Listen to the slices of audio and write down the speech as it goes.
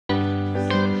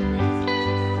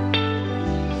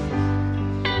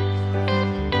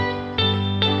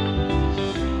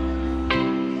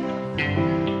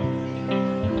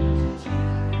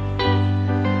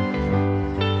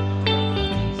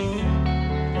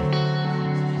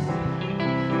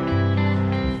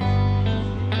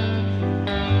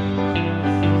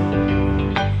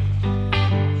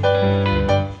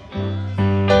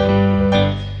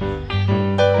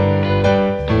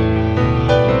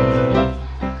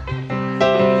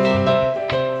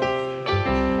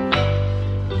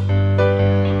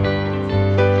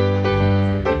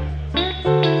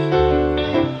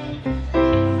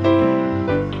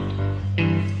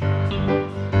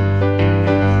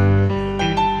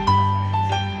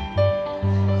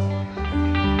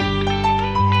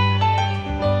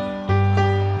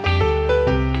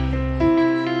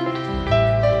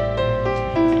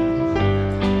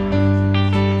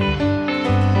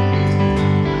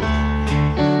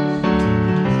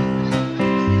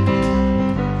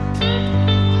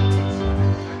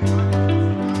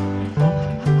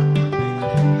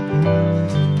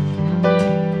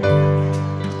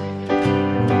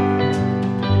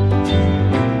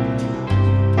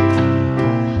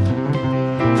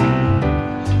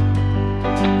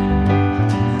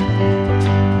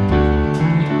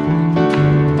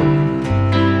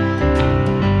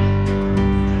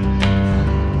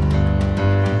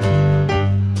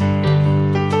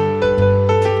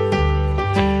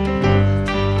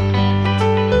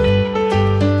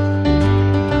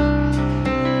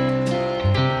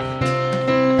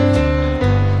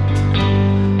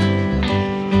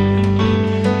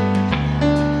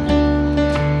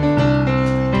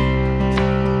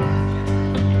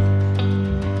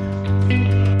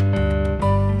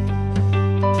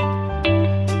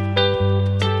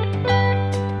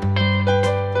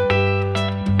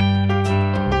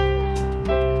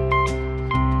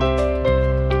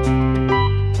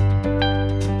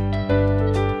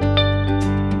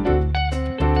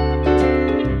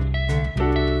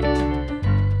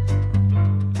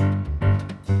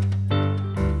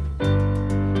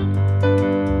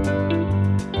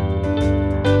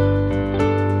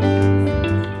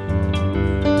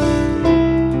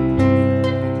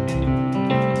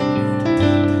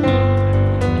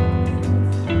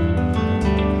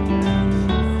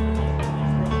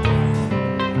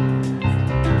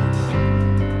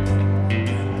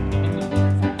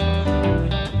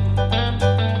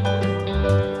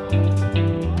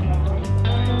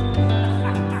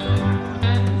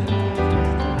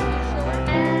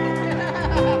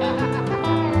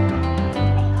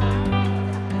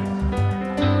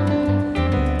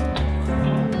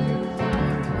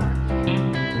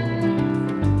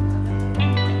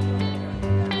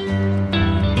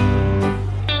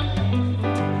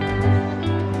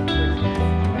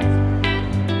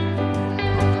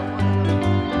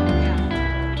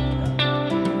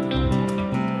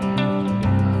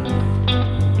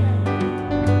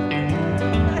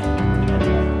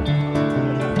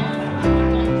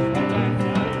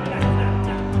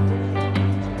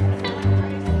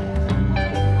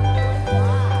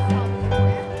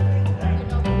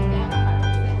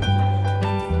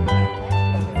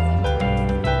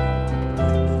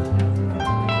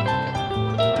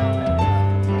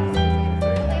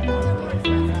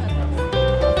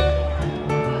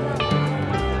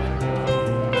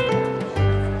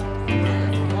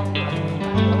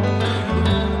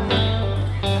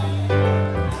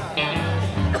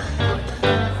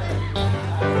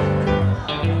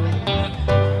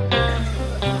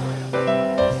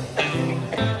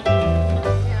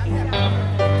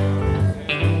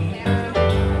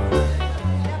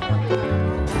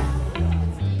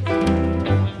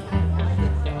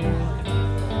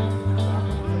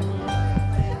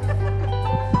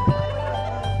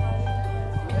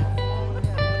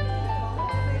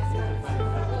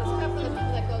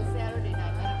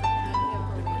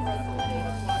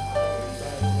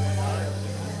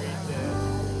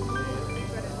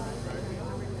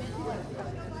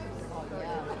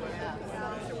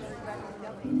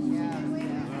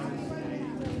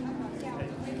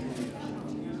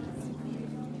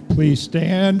Please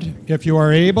stand if you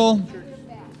are able.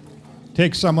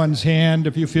 Take someone's hand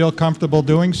if you feel comfortable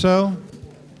doing so.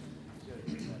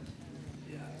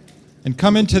 And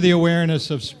come into the awareness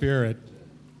of spirit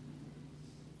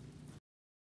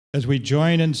as we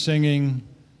join in singing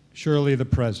Surely the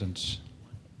Presence.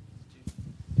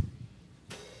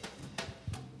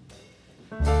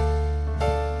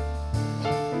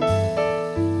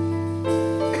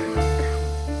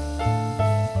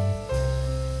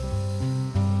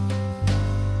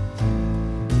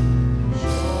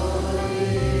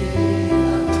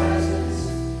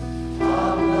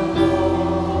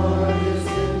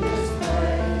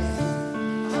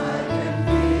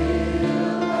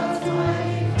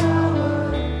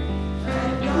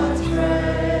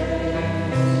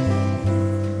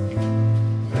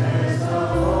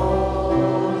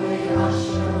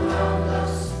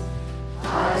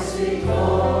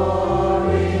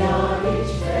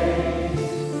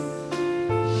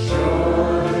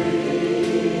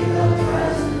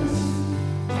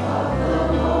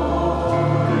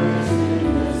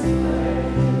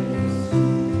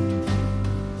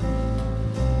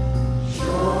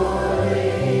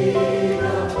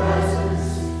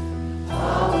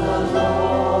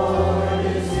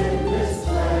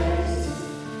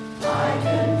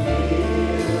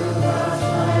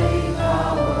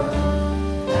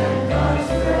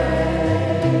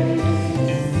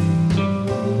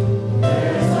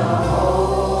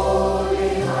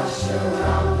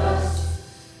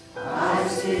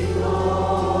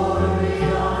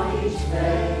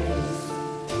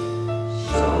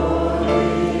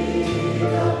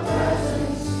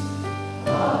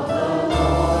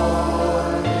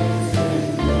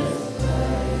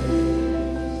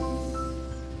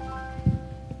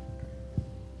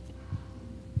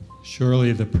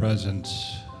 Surely the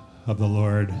presence of the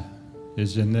Lord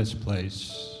is in this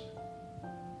place.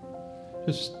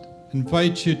 Just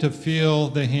invite you to feel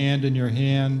the hand in your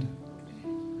hand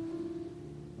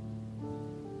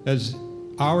as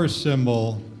our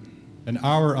symbol and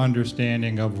our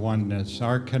understanding of oneness,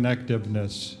 our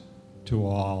connectiveness to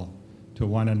all, to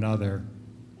one another.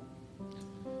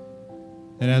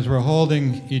 And as we're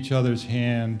holding each other's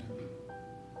hand,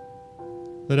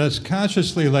 let us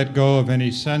consciously let go of any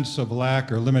sense of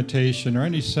lack or limitation or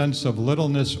any sense of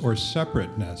littleness or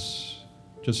separateness,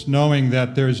 just knowing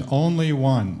that there's only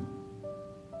one.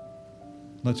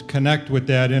 Let's connect with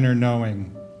that inner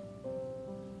knowing,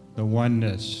 the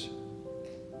oneness.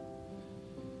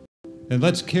 And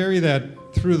let's carry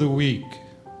that through the week.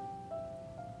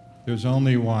 There's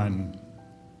only one.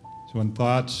 So when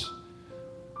thoughts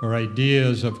or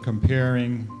ideas of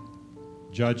comparing,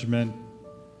 judgment,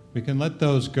 we can let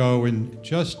those go and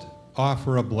just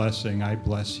offer a blessing. I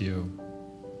bless you.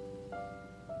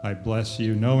 I bless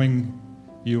you, knowing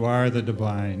you are the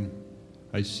divine.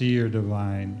 I see you're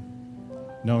divine,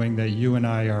 knowing that you and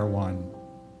I are one.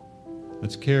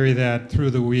 Let's carry that through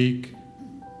the week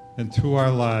and through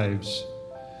our lives,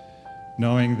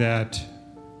 knowing that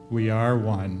we are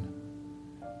one.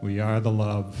 We are the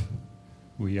love.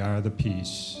 We are the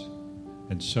peace.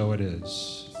 And so it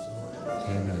is.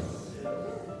 Amen.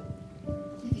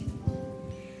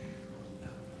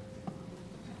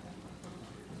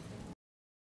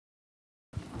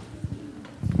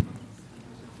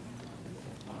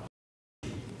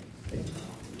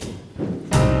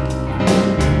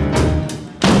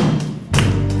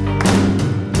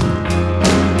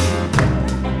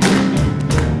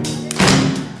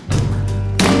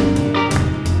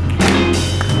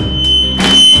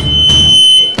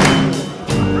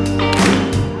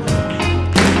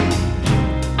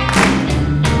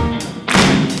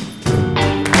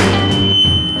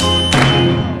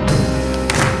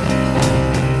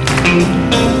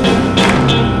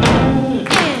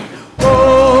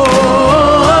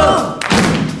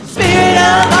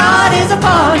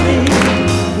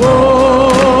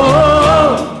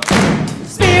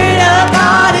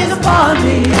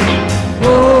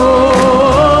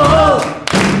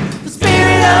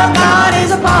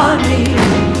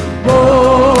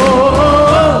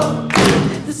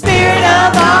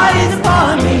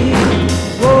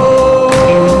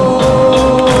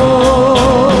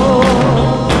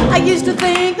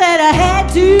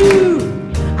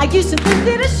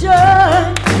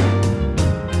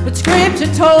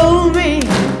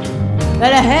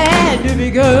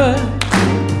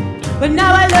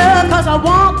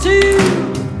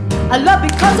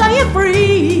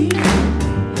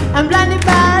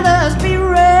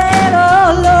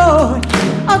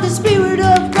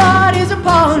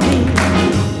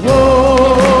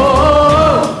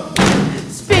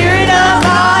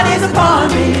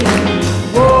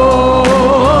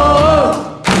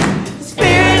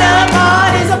 Spirit of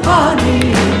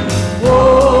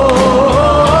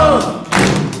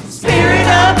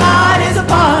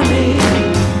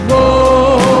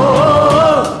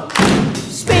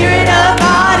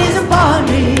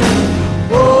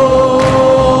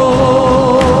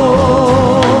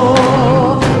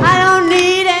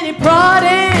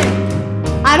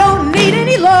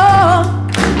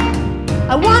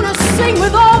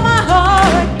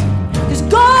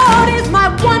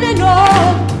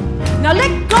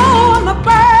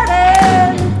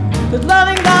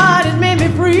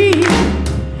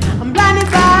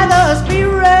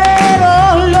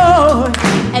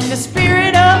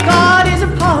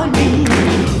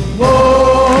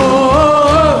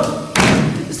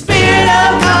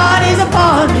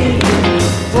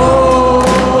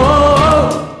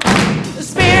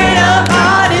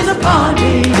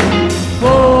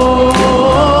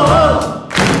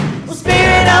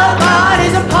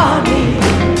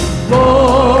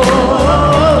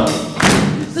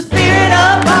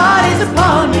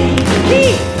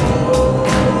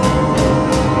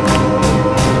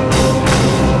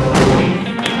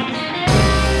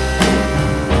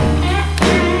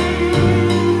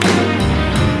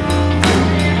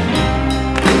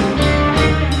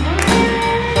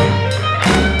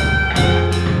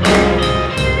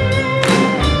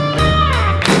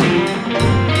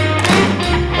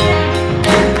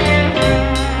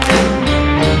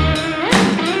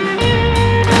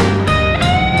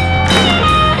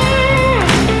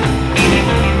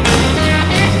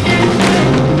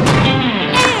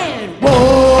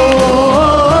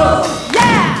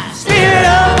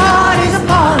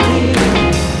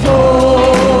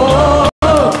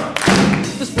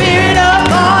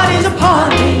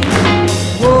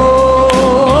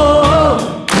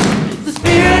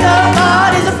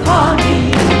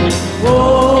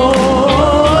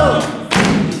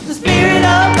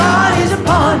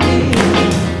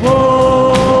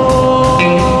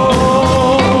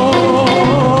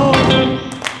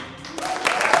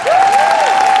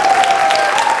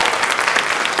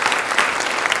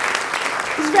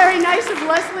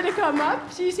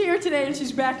She's here today and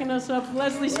she's backing us up.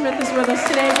 Leslie Smith is with us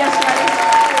today. Yes,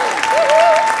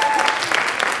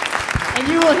 Leslie. And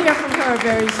you will hear from her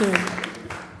very soon.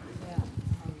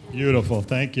 Beautiful,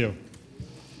 thank you.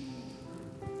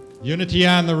 Unity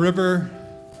on the River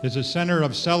is a center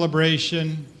of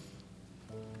celebration,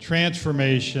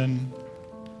 transformation,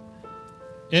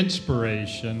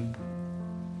 inspiration,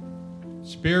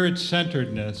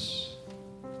 spirit-centeredness,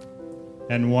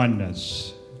 and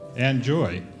oneness, and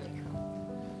joy.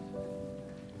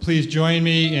 Please join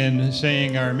me in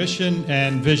saying our mission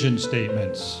and vision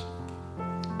statements.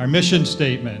 Our mission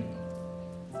statement: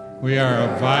 we are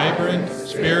a vibrant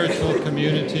spiritual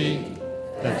community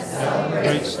that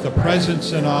celebrates the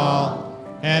presence in all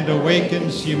and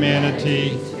awakens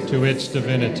humanity to its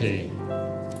divinity.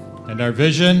 And our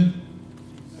vision: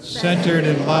 centered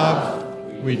in love,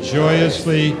 we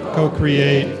joyously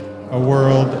co-create a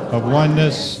world of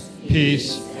oneness,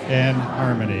 peace, and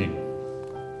harmony.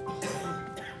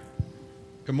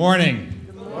 Good morning.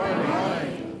 Good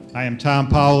morning. I am Tom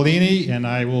Paolini, and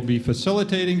I will be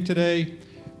facilitating today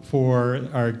for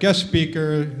our guest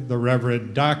speaker, the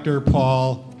Reverend Dr.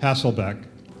 Paul Hasselbeck.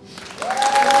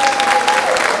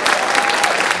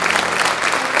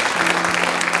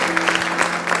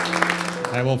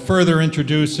 I will further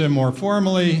introduce him more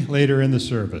formally later in the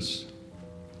service.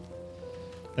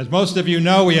 As most of you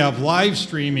know, we have live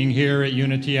streaming here at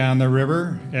Unity on the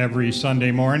River every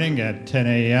Sunday morning at 10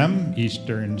 a.m.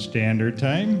 Eastern Standard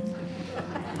Time.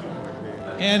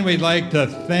 And we'd like to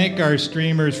thank our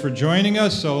streamers for joining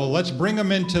us, so let's bring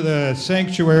them into the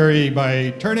sanctuary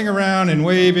by turning around and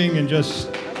waving and just...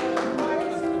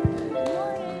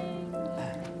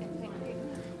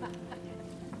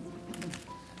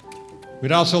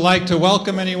 We'd also like to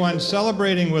welcome anyone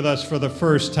celebrating with us for the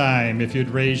first time. If you'd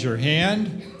raise your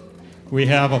hand, we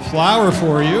have a flower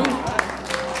for you.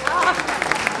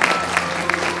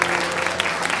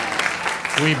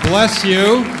 We bless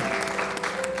you,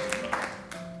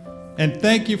 and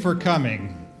thank you for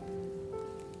coming.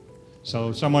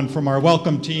 So someone from our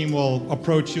welcome team will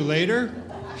approach you later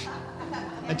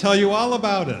and tell you all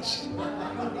about us.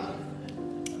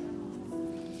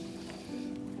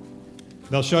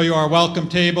 They'll show you our welcome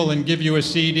table and give you a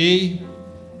CD,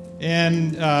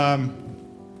 and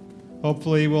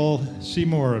hopefully we'll see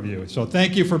more of you. So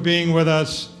thank you for being with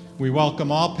us. We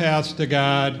welcome all paths to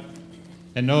God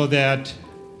and know that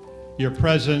your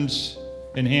presence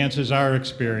enhances our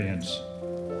experience.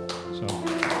 So.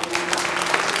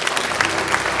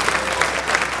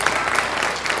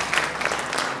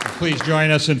 Please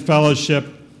join us in fellowship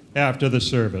after the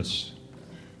service.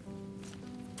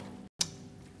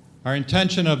 Our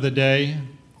intention of the day: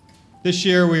 this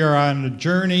year we are on a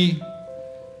journey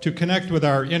to connect with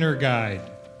our inner guide,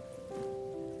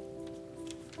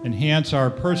 enhance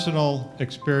our personal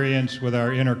experience with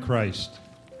our inner Christ.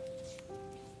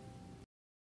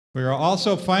 We are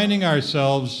also finding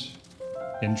ourselves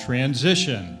in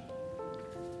transition,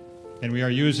 and we are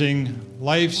using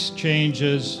life's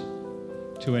changes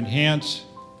to enhance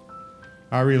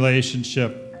our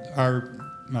relationship.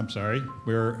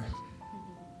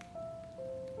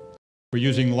 We're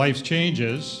using life's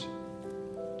changes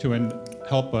to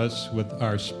help us with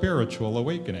our spiritual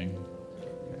awakening.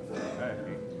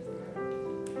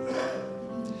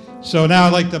 So now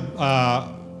I'd like to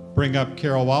bring up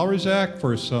Carol Walrazak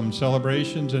for some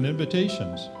celebrations and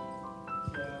invitations.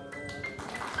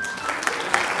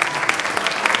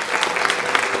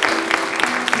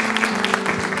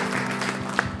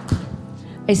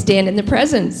 I stand in the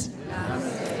presence.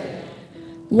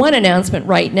 One announcement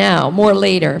right now, more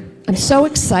later. I'm so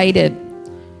excited.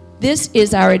 This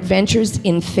is our Adventures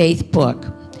in Faith book.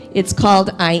 It's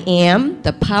called I Am,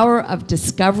 The Power of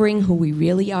Discovering Who We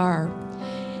Really Are.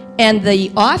 And the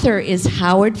author is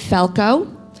Howard Falco.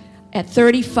 At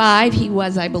 35, he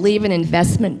was, I believe, an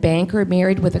investment banker,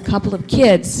 married with a couple of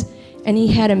kids, and he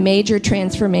had a major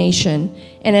transformation.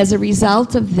 And as a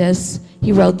result of this,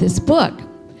 he wrote this book.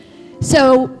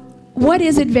 So, what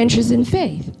is Adventures in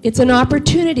Faith? It's an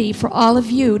opportunity for all of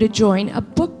you to join a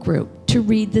book group to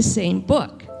read the same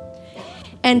book.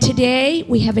 And today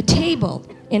we have a table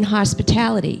in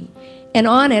hospitality, and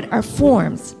on it are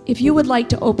forms. If you would like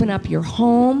to open up your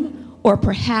home or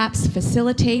perhaps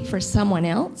facilitate for someone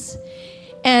else,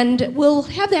 and we'll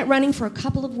have that running for a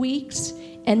couple of weeks,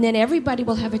 and then everybody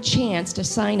will have a chance to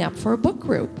sign up for a book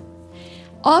group.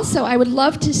 Also, I would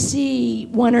love to see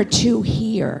one or two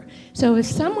here. So if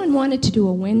someone wanted to do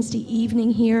a Wednesday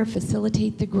evening here,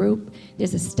 facilitate the group,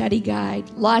 there's a study guide,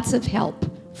 lots of help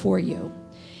for you.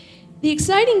 The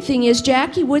exciting thing is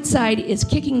Jackie Woodside is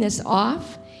kicking this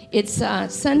off. It's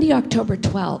Sunday, October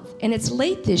 12th, and it's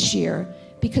late this year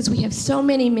because we have so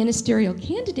many ministerial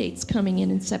candidates coming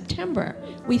in September,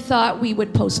 we thought we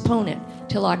would postpone it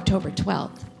till October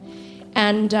 12th.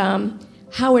 And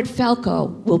Howard Falco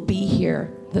will be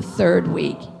here the third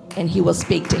week, and he will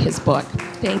speak to his book.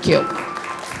 Thank you.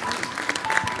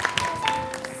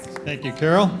 Thank you,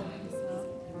 Carol.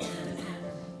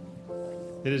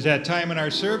 It is that time in our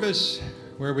service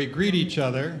where we greet each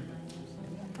other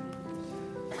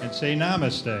and say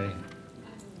namaste.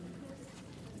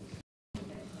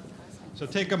 So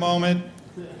take a moment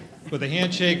with a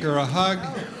handshake or a hug.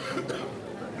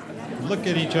 Look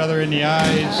at each other in the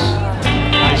eyes.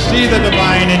 I see the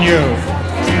divine in you.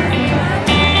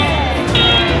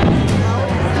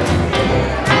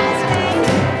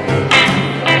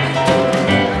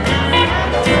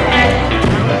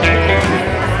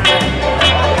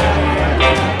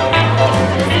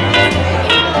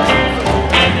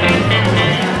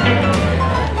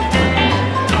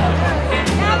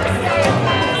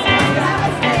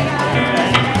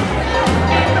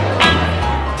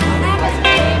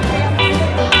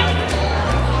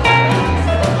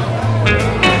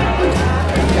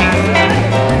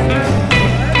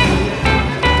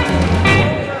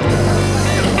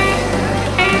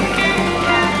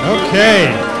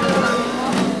 Okay.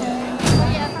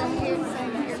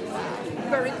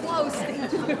 Very close.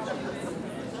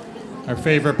 Our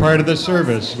favorite part of the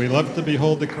service. We love to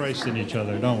behold the Christ in each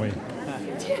other, don't we?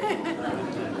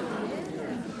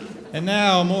 And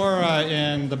now more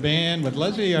in the band with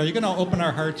Leslie. Are you going to open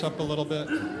our hearts up a little bit?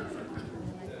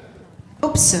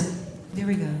 Hope so. There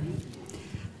we go.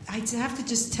 I have to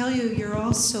just tell you, you're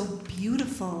all so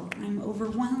beautiful. I'm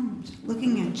overwhelmed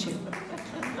looking at you.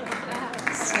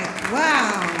 It's like,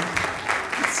 wow.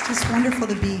 It's just wonderful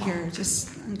to be here.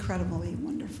 Just incredibly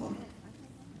wonderful.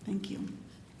 Thank you.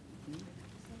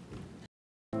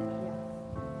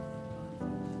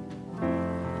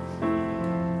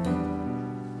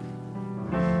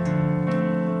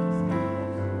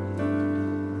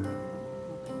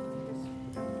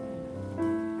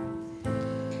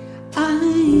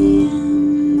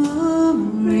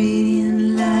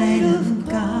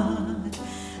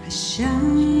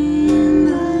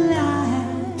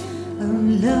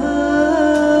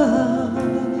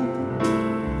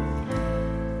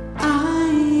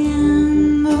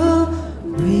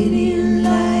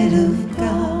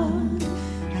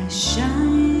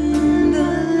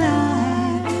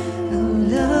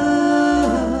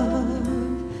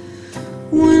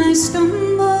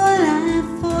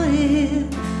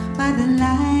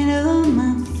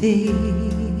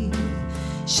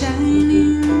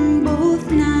 Shining both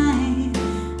night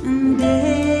and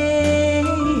day,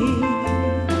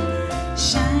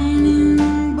 shining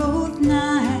both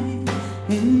night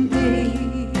and day.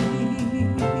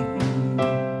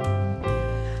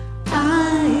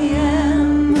 I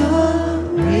am a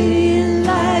radiant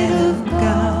light of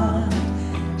God,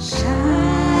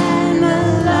 shine a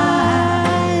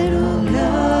light of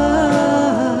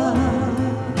love.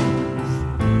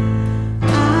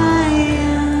 I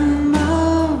am a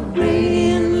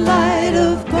radiant light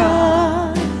of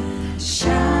God,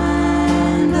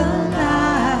 shine the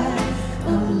light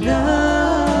of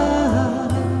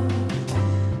love.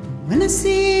 When I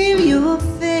see your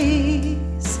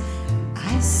face,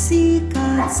 I see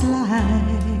God's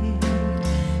light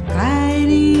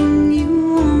guiding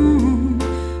you on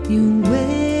your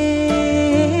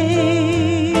way,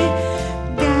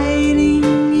 guiding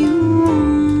you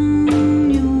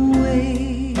on your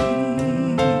way.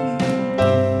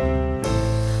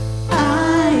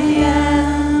 I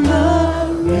am a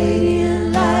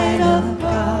radiant light of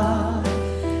God,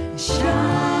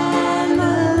 shine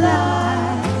a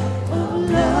light of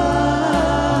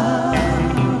love.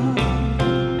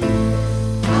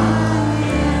 I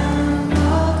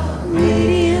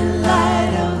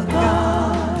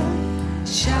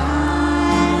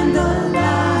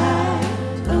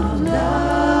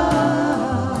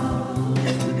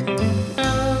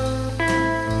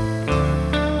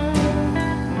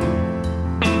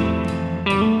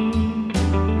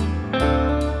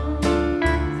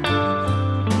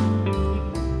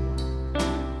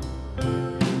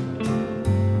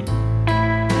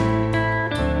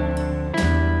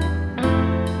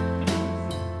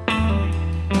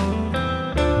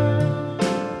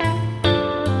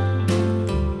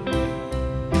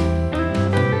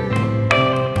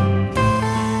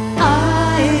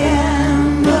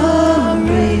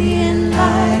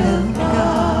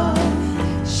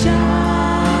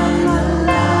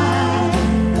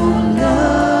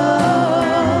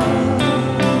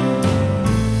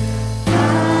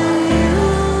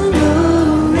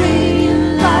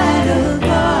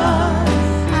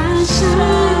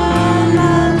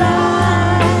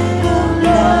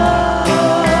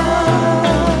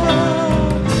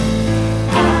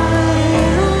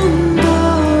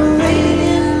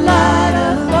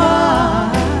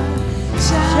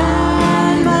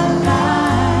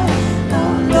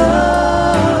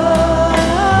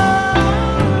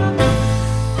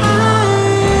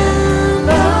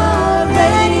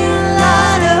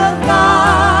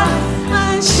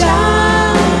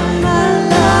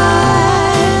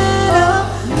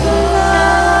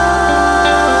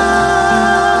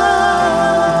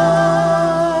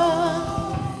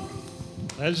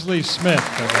Smith.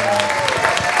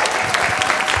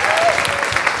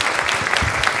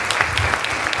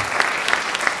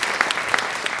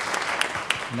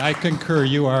 And I concur,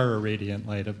 you are a radiant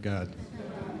light of God.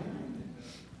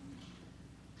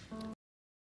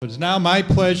 It's now my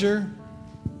pleasure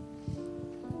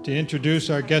to introduce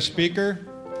our guest speaker,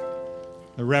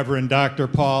 the Reverend Dr.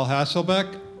 Paul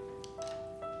Hasselbeck.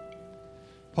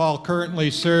 Paul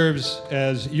currently serves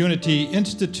as Unity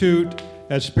Institute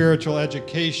as Spiritual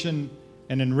Education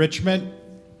and Enrichment.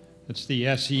 That's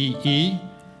the SEE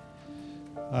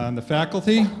on the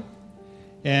faculty,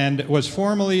 and was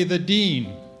formerly the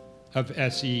Dean of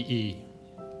SEE.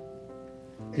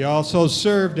 He also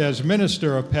served as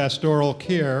Minister of Pastoral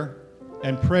Care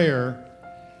and Prayer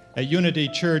at Unity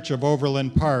Church of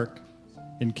Overland Park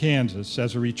in Kansas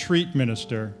as a retreat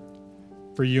minister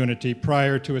for Unity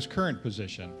prior to his current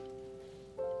position.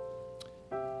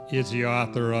 He is the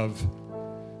author of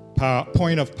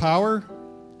Point of Power,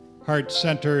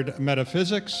 Heart-Centered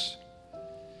Metaphysics.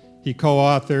 He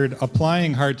co-authored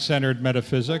Applying Heart-Centered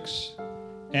Metaphysics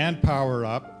and Power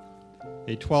Up,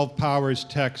 a 12 Powers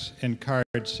text and card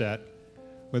set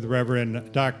with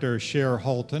Reverend Dr. Cher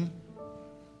Holton.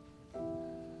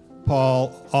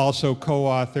 Paul also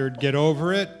co-authored Get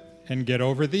Over It and Get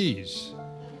Over These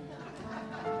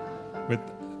with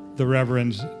the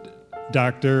Reverend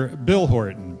Dr. Bill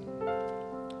Horton.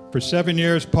 For 7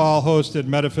 years, Paul hosted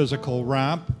Metaphysical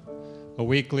Romp, a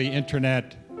weekly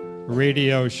internet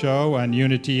radio show on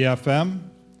Unity FM,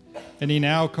 and he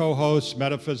now co-hosts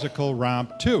Metaphysical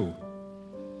Romp 2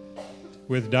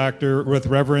 with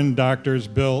Reverend Doctors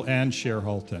Bill and Cher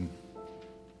Holton.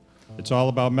 It's all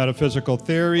about metaphysical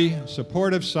theory,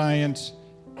 supportive science,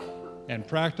 and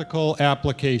practical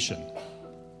application.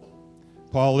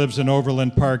 Paul lives in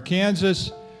Overland Park,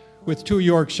 Kansas, with 2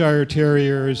 Yorkshire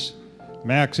Terriers,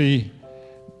 Mackie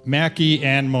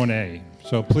and Monet.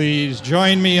 So please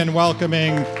join me in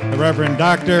welcoming the Reverend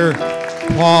Dr.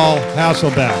 Paul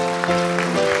Hasselbeck.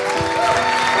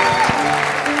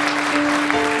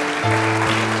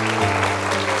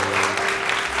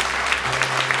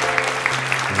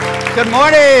 Good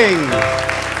morning.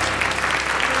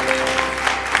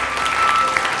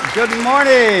 Good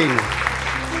morning.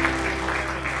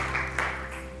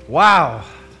 Wow.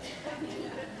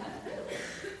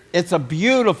 It's a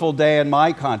beautiful day in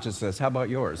my consciousness. How about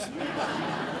yours?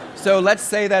 So let's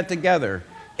say that together.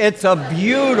 It's a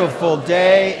beautiful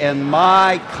day in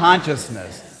my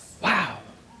consciousness. Wow.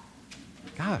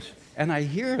 Gosh, and I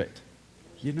hear it.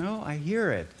 You know, I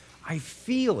hear it. I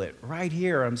feel it right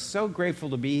here. I'm so grateful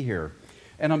to be here.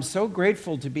 And I'm so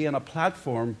grateful to be on a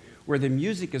platform where the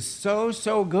music is so,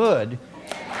 so good.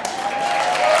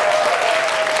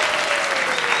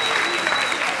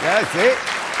 Yeah, see?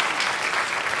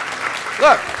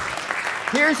 Look,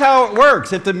 here's how it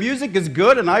works. If the music is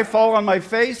good and I fall on my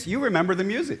face, you remember the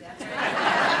music.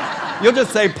 You'll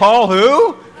just say, Paul,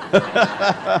 who?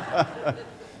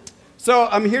 So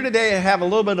I'm here today to have a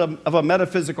little bit of a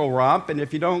metaphysical romp, and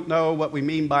if you don't know what we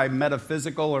mean by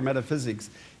metaphysical or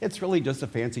metaphysics, it's really just a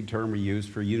fancy term we use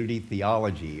for unity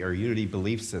theology or unity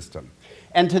belief system.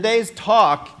 And today's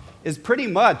talk is pretty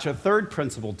much a third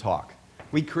principle talk.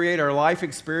 We create our life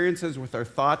experiences with our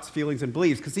thoughts, feelings, and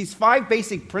beliefs, because these 5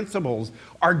 basic principles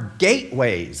are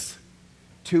gateways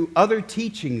to other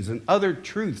teachings and other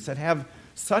truths that have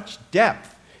such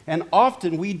depth. And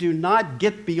often we do not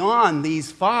get beyond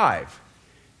these 5.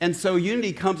 And so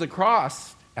unity comes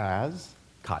across as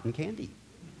cotton candy.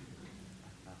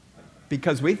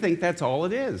 Because we think that's all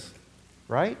it is,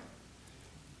 right?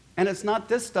 And it's not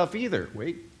this stuff either.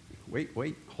 Wait,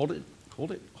 hold it.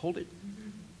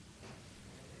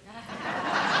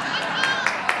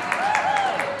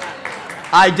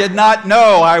 I did not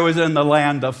know I was in the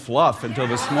land of fluff until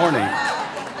this morning.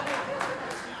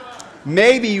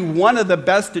 Maybe one of the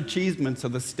best achievements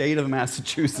of the state of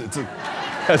Massachusetts,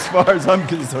 as far as I'm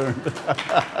concerned.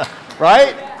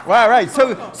 Right? Wow, right.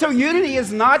 So unity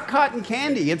is not cotton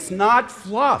candy. It's not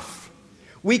fluff.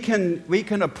 We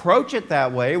can approach it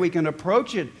that way. We can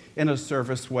approach it in a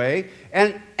surface way.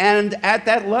 And at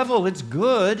that level, it's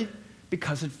good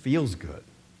because it feels good.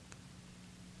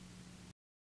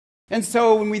 And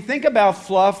so when we think about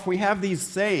fluff, we have these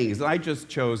sayings, and I just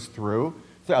chose 3.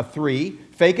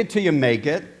 Fake it till you make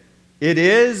it. It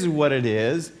is what it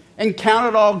is. And count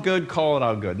it all good, call it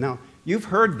all good. Now, you've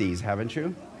heard these, haven't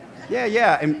you?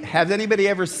 Yeah. And has anybody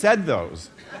ever said those?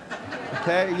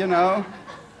 Okay,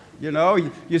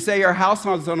 you say your house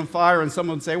is on fire, and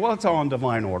someone would say, well, it's all in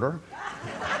divine order.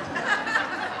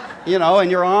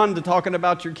 And you're on to talking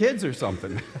about your kids or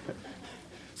something.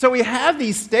 So we have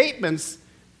these statements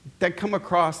that come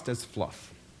across as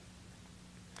fluff.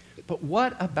 But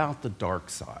what about the dark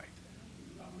side?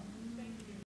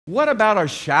 What about our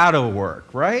shadow work,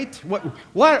 right?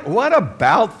 What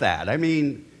about that? I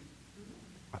mean,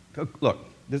 look,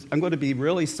 I'm going to be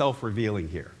really self-revealing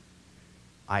here.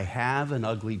 I have an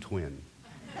ugly twin.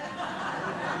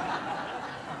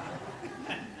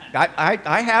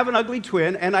 I have an ugly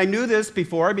twin, and I knew this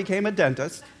before I became a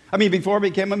dentist. I mean, before I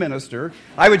became a minister.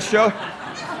 I would show...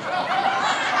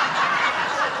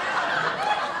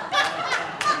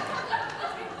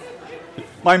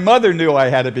 My mother knew I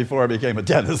had it before I became a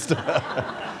dentist.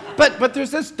 but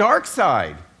there's this dark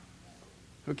side.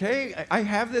 Okay? I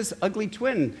have this ugly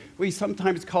twin. We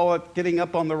sometimes call it getting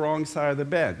up on the wrong side of the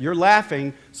bed. You're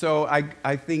laughing, so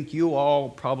I think you all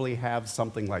probably have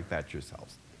something like that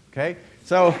yourselves. Okay?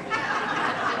 So,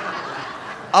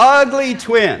 ugly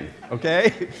twin.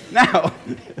 Okay? Now,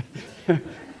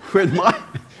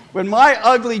 when my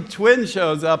ugly twin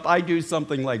shows up, I do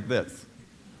something like this.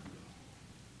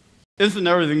 Isn't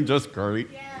everything just great?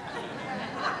 Yeah.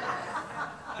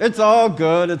 It's all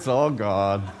good, it's all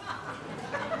God.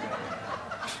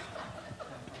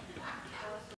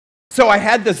 So I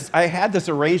had this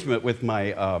arrangement with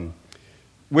my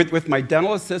with my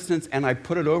dental assistants, and I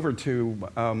put it over to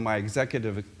my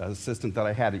executive assistant that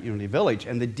I had at Unity Village.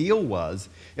 And the deal was,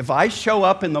 if I show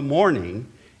up in the morning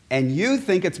and you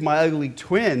think it's my ugly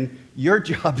twin, your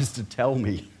job is to tell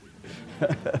me.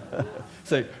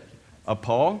 Say,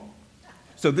 Paul.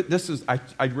 So this is,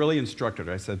 I really instructed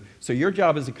her. I said, so your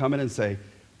job is to come in and say,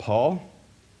 Paul,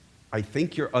 I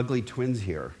think your ugly twin's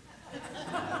here.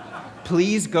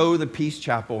 Please go to the Peace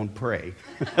Chapel and pray.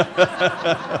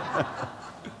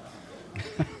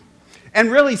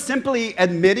 And really simply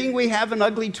admitting we have an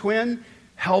ugly twin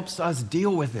helps us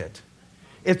deal with it.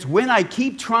 It's when I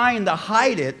keep trying to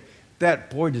hide it that,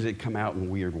 boy, does it come out in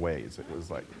weird ways. It was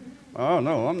like, oh,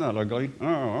 no, I'm not ugly. Oh,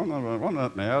 I'm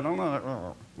not mad. I'm not,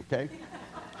 oh. Okay?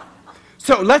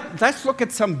 So let's look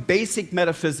at some basic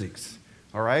metaphysics,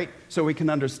 all right? So we can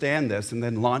understand this and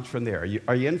then launch from there.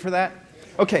 Are you in for that?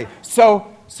 Okay, so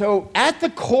at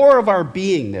the core of our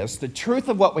beingness, the truth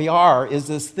of what we are is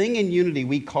this thing in unity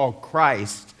we call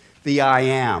Christ, the I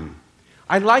am.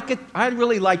 I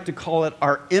really like to call it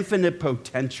our infinite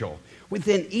potential.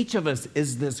 Within each of us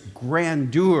is this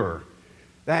grandeur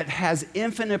that has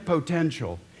infinite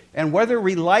potential. And whether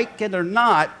we like it or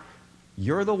not,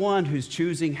 you're the one who's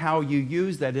choosing how you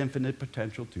use that infinite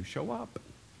potential to show up.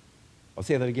 I'll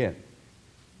say that again.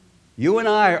 You and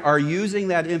I are using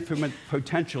that infinite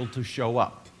potential to show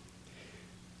up.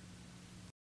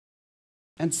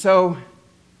 And so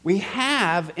we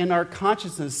have in our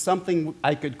consciousness something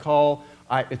I could call,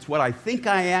 it's what I think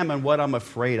I am and what I'm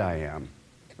afraid I am.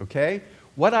 Okay?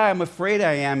 What I am afraid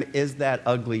I am is that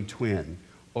ugly twin,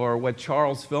 or what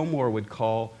Charles Fillmore would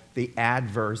call the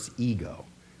adverse ego.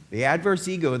 The adverse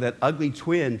ego, that ugly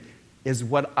twin, is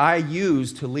what I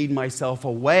use to lead myself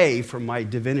away from my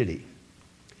divinity.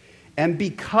 And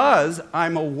because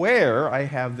I'm aware I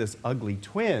have this ugly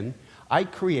twin, I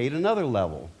create another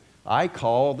level.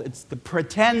 It's the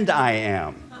pretend I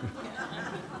am.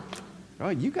 Oh,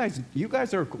 you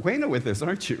guys are acquainted with this,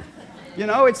 aren't you? You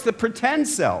know, it's the pretend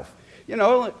self. You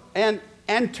know, and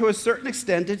to a certain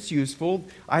extent, it's useful.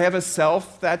 I have a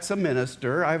self that's a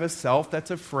minister. I have a self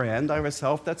that's a friend. I have a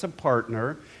self that's a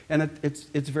partner. And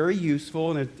it's very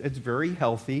useful, and it's very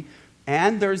healthy.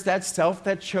 And there's that self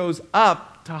that shows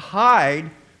up to hide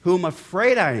who I'm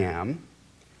afraid I am.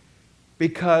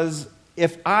 Because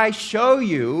if I show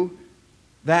you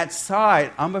that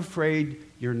side, I'm afraid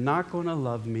you're not going to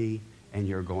love me and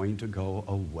you're going to go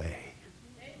away.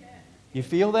 You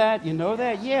feel that? You know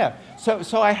that? Yeah.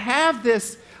 So I have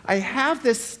this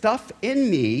stuff in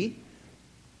me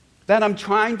that I'm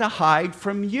trying to hide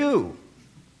from you.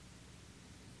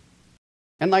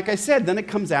 And like I said, then it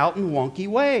comes out in wonky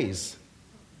ways.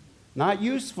 Not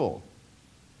useful.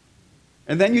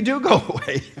 And then you do go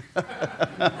away.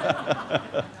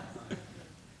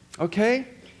 Okay?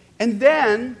 And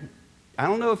then, I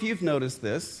don't know if you've noticed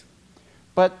this,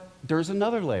 but there's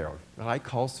another layer that I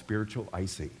call spiritual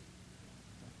icing.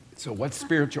 So what's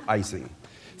spiritual icing?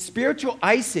 Spiritual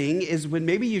icing is when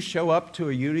maybe you show up to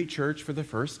a Unity church for the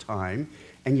first time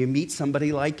and you meet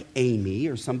somebody like Amy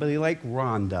or somebody like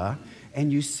Rhonda,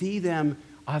 and you see them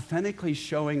authentically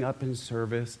showing up in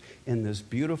service in this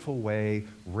beautiful way,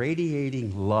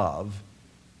 radiating love.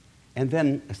 And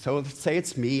then, so say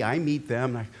it's me, I meet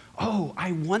them, and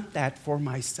I want that for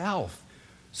myself.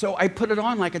 So I put it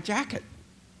on like a jacket.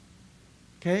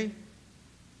 Okay?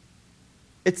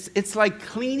 It's like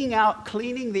cleaning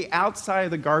the outside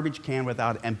of the garbage can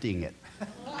without emptying it.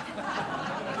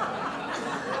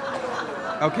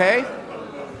 Okay?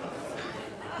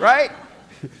 Right?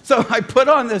 So I put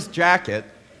on this jacket,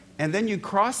 and then you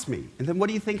cross me. And then what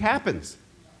do you think happens?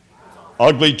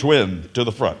 Ugly twin to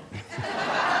the front.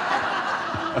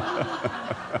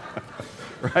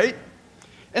 Right?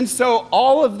 And so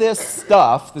all of this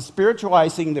stuff, the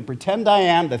spiritualizing, the pretend I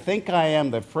am, the think I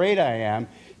am, the afraid I am,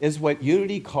 is what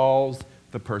Unity calls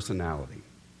the personality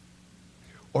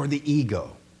or the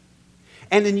ego.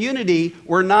 And in Unity,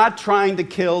 we're not trying to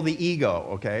kill the ego,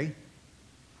 okay?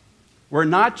 We're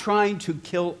not trying to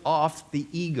kill off the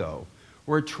ego.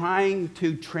 We're trying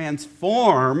to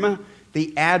transform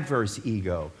the adverse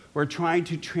ego. We're trying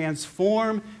to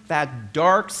transform that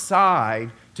dark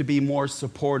side to be more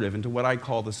supportive into what I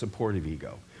call the supportive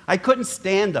ego. I couldn't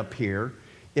stand up here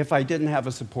if I didn't have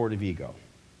a supportive ego.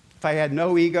 If I had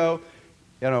no ego,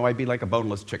 I'd be like a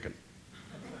boneless chicken.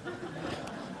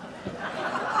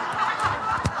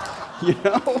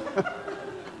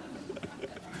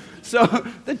 So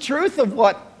the truth of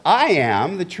what I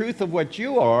am, the truth of what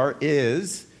you are,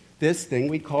 is this thing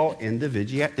we call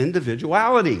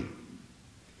individuality.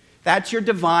 That's your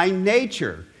divine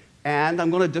nature. And I'm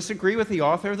going to disagree with the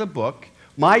author of the book.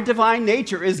 My divine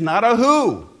nature is not a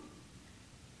who.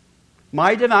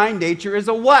 My divine nature is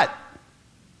a what.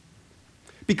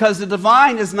 Because the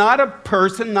divine is not a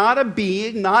person, not a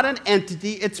being, not an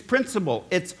entity. It's principle.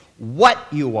 It's what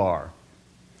you are.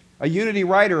 A Unity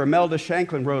writer, Imelda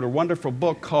Shanklin, wrote a wonderful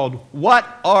book called What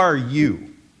Are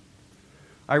You?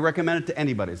 I recommend it to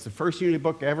anybody. It's the first Unity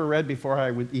book I ever read before I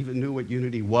even knew what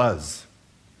Unity was.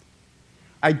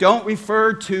 I don't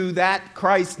refer to that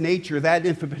Christ nature, that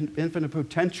infinite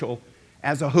potential,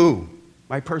 as a who.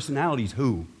 My personality's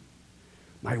who.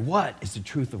 My what is the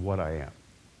truth of what I am.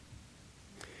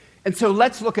 And so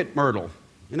let's look at Myrtle.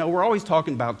 We're always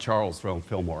talking about Charles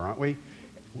Fillmore, aren't we?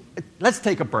 Let's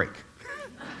take a break.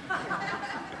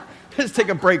 Let's take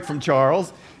a break from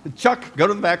Charles. Chuck, go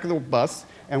to the back of the bus,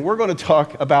 and we're going to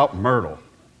talk about Myrtle.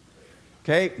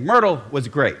 Okay? Myrtle was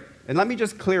great. And let me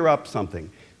just clear up something.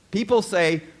 People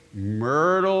say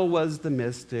Myrtle was the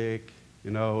mystic,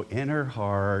 in her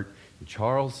heart. And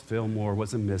Charles Fillmore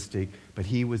was a mystic, but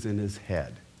he was in his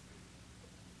head.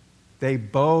 They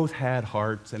both had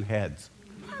hearts and heads.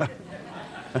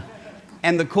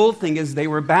 And the cool thing is they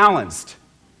were balanced,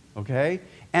 okay?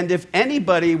 And if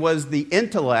anybody was the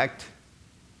intellect,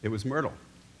 it was Myrtle,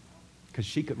 because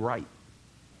she could write.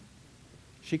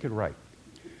 She could write.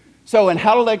 So in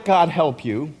How to Let God Help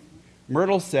You,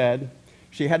 Myrtle said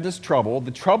she had this trouble.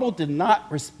 The trouble did not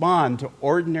respond to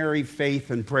ordinary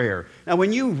faith and prayer. Now,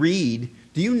 when you read,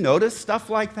 do you notice stuff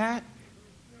like that?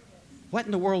 What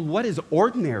in the world? What is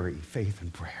ordinary faith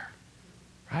and prayer?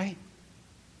 Right?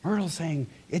 Myrtle's saying,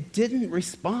 it didn't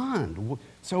respond.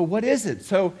 So what is it?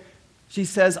 So she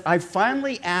says, I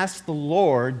finally asked the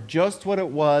Lord just what it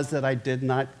was that I did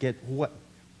not get,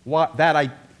 why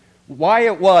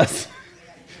it was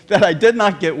that I did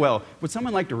not get well. Would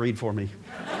someone like to read for me?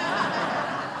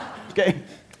 Okay,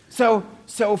 so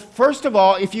first of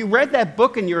all, if you read that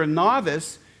book and you're a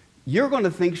novice, you're going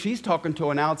to think she's talking to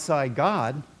an outside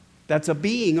God that's a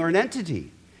being or an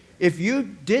entity. If you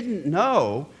didn't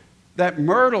know that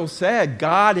Myrtle said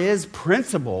God is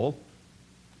principle,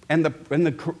 and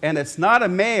it's not a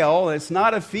male, it's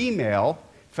not a female.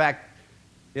 In fact,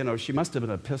 she must have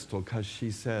been a pistol because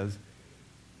she says,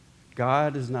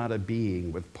 God is not a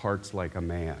being with parts like a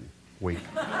man. Wink,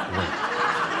 wink.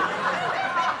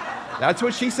 That's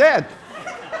what she said.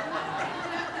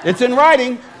 It's in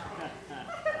writing.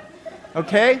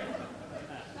 Okay?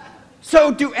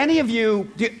 So do any of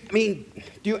you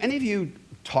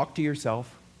talk to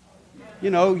yourself?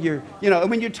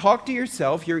 When you talk to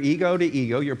yourself, your ego to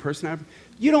ego, your personality,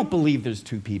 you don't believe there's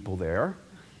two people there.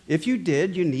 If you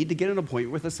did, you need to get an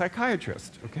appointment with a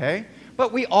psychiatrist, okay?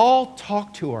 But we all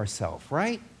talk to ourselves,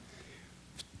 right?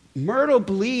 Myrtle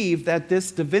believed that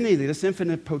this divinity, this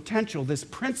infinite potential, this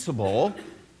principle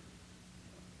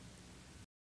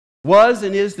was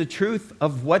and is the truth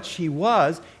of what she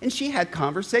was, and she had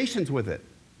conversations with it.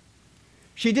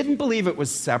 She didn't believe it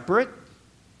was separate.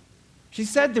 She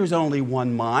said there's only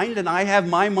one mind, and I have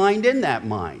my mind in that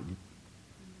mind.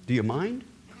 Do you mind?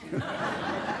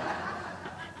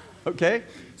 Okay?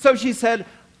 So she's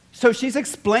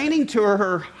explaining to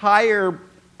her higher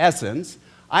essence.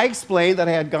 I explained that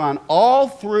I had gone all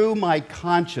through my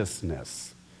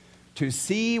consciousness to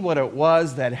see what it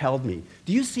was that held me.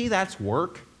 Do you see that's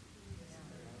work?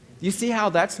 Do you see how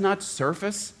that's not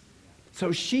surface?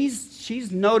 So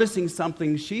she's noticing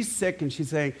something, she's sick, and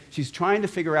she's trying to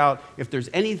figure out if there's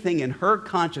anything in her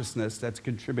consciousness that's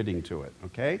contributing to it,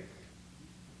 okay?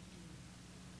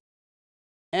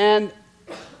 And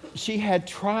she had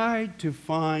tried to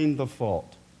find the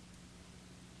fault.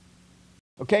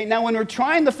 Okay, now when we're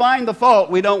trying to find the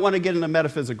fault, we don't want to get into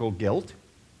metaphysical guilt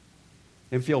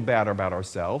and feel bad about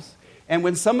ourselves. And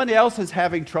when somebody else is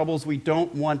having troubles, we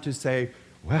don't want to say,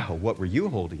 well, what were you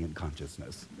holding in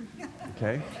consciousness?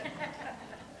 Okay?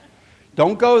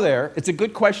 Don't go there. It's a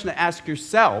good question to ask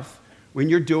yourself when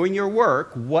you're doing your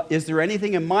work. Is there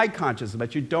anything in my consciousness?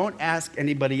 But you don't ask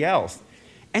anybody else.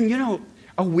 And you know,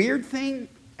 a weird thing,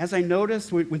 as I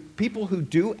noticed, with people who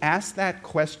do ask that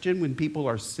question when people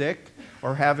are sick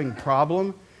or having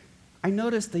problem, I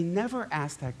noticed they never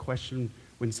ask that question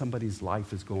when somebody's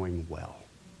life is going well.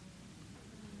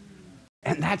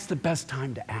 And that's the best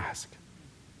time to ask.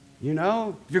 You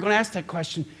know, if you're going to ask that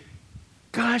question,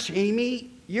 gosh, Amy,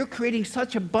 you're creating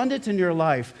such abundance in your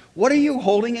life. What are you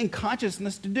holding in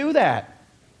consciousness to do that?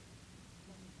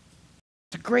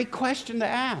 It's a great question to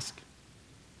ask.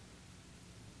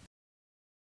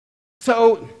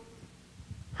 So,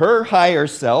 her higher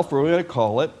self, we're going to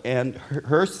call it, and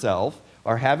herself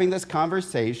are having this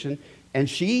conversation, and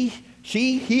she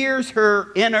hears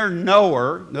her inner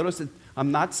knower. Notice that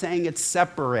I'm not saying it's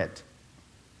separate.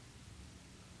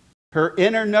 Her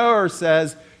inner knower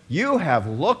says, you have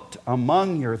looked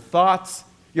among your thoughts,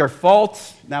 your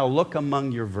faults, now look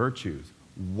among your virtues.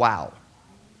 Wow.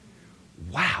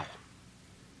 Wow.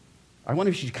 I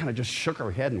wonder if she kind of just shook her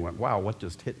head and went, wow, what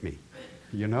just hit me?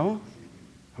 You know?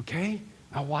 Okay?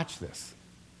 Now watch this,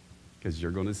 because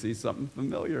you're going to see something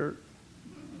familiar.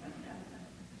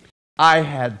 I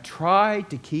had tried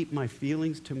to keep my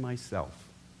feelings to myself,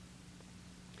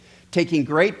 taking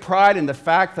great pride in the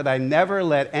fact that I never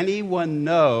let anyone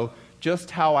know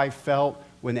just how I felt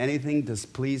when anything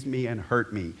displeased me and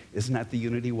hurt me. Isn't that the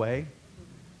unity way?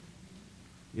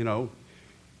 You know,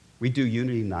 we do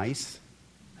unity nice.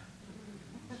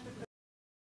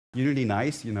 Unity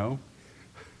nice, you know.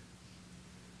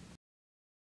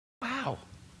 Wow.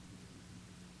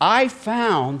 I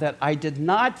found that I did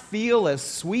not feel as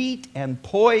sweet and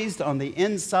poised on the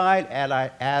inside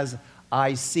as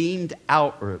I seemed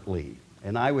outwardly.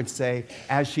 And I would say,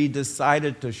 as she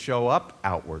decided to show up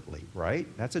outwardly, right?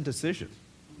 That's a decision.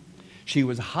 She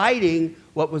was hiding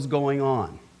what was going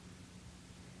on.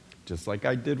 Just like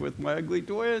I did with my ugly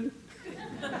twin.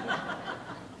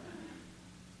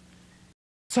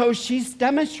 So she's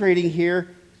demonstrating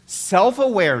here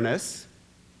self-awareness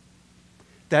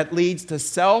that leads to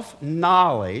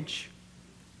self-knowledge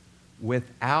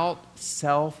without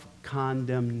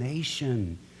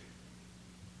self-condemnation.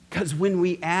 Because when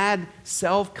we add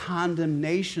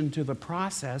self-condemnation to the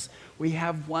process, we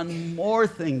have one more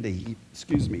thing to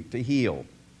heal.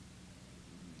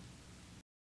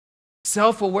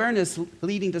 Self-awareness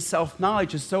leading to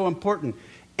self-knowledge is so important.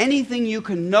 Anything you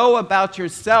can know about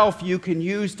yourself, you can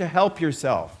use to help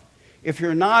yourself. If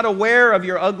you're not aware of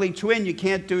your ugly twin, you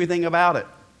can't do anything about it.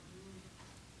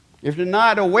 If you're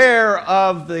not aware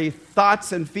of the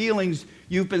thoughts and feelings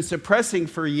you've been suppressing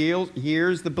for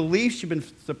years, the beliefs you've been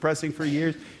suppressing for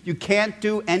years, you can't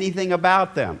do anything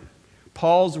about them.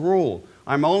 Paul's rule,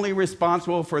 I'm only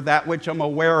responsible for that which I'm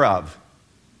aware of.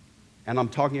 And I'm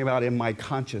talking about in my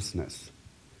consciousness.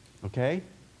 Okay?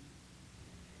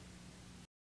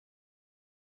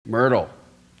 Myrtle,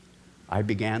 I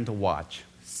began to watch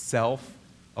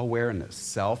self-awareness,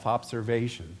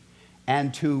 self-observation,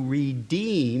 and to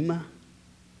redeem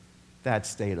that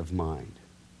state of mind.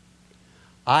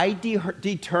 I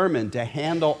determined to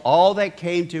handle all that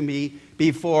came to me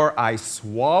before I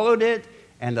swallowed it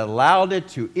and allowed it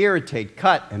to irritate,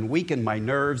 cut, and weaken my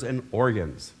nerves and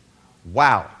organs.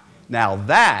 Wow. Now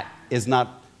that is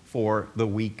not for the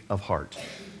weak of heart.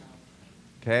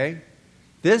 Okay?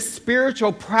 This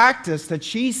spiritual practice that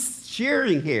she's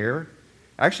sharing here,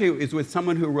 actually is with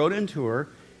someone who wrote into her,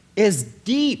 is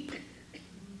deep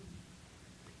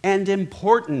and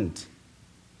important.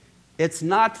 It's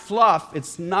not fluff.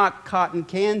 It's not cotton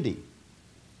candy.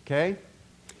 Okay?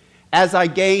 As I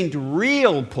gained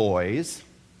real poise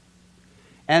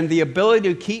and the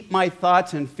ability to keep my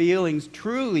thoughts and feelings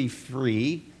truly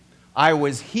free, I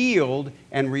was healed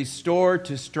and restored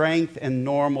to strength and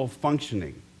normal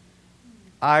functioning.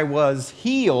 I was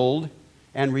healed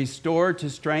and restored to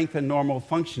strength and normal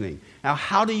functioning. Now,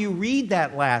 how do you read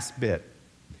that last bit?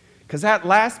 Because that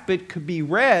last bit could be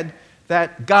read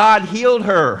that God healed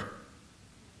her.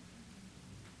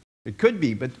 It could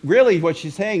be, but really what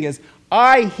she's saying is,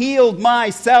 I healed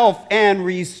myself and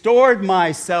restored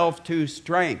myself to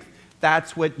strength.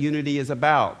 That's what unity is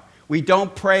about. We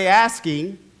don't pray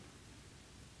asking.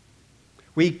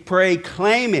 We pray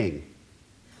claiming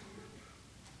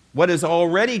what is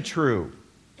already true.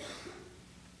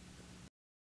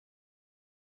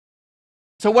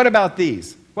 So what about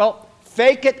these? Well,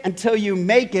 fake it until you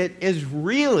make it is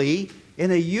really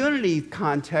In a unity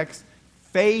context,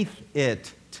 faith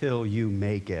it till you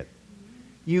make it.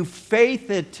 You faith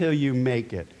it till you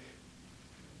make it.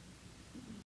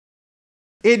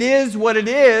 It is what it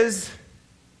is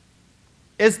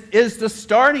the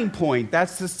starting point.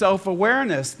 That's the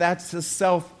self-awareness. That's the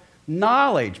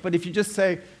self-knowledge. But if you just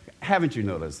say, haven't you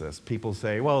noticed this? People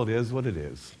say, well, it is what it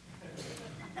is.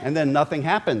 And then nothing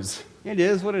happens. It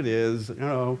is what it is. You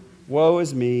know, woe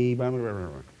is me. Blah, blah, blah,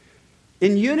 blah.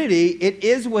 In unity, it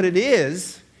is what it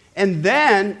is, and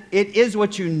then it is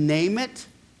what you name it,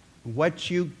 what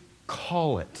you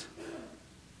call it.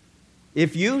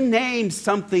 If you name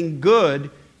something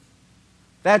good,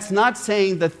 that's not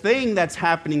saying the thing that's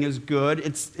happening is good.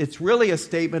 It's really a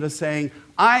statement of saying,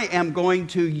 I am going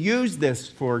to use this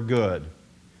for good.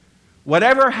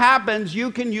 Whatever happens, you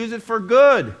can use it for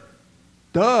good.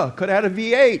 Duh, could have had a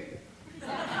V8.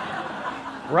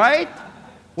 Right?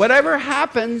 Whatever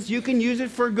happens, you can use it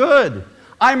for good.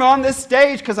 I'm on this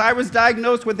stage because I was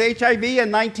diagnosed with HIV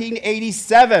in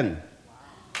 1987.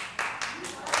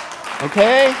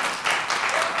 Okay?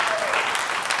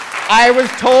 I was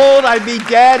told I'd be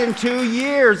dead in 2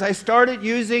 years. I started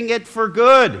using it for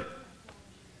good.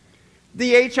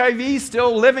 The HIV is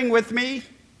still living with me.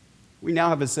 We now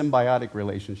have a symbiotic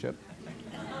relationship.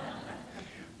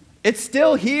 It's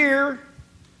still here.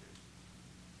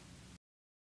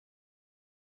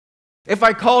 If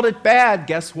I called it bad,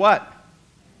 guess what?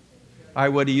 I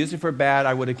would have used it for bad.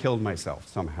 I would have killed myself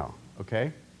somehow,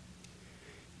 okay?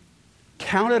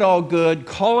 Count it all good,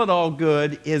 call it all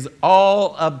good is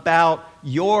all about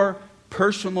your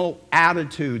personal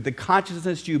attitude, the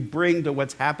consciousness you bring to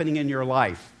what's happening in your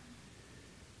life.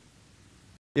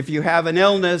 If you have an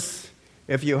illness,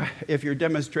 if you're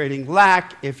demonstrating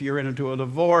lack, if you're into a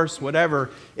divorce, whatever,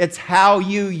 it's how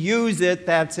you use it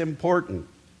that's important.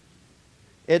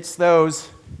 It's this.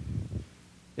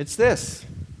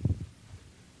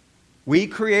 We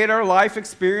create our life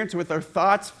experience with our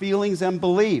thoughts, feelings, and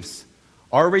beliefs.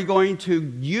 Are we going to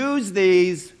use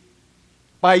these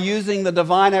by using the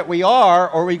divine that we are,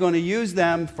 or are we going to use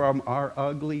them from our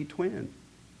ugly twin?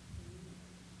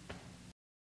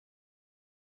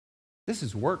 This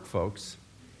is work, folks,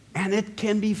 and it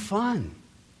can be fun.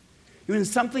 When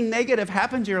something negative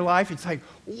happens in your life, it's like,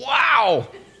 wow!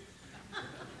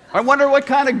 I wonder what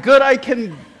kind of good I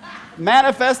can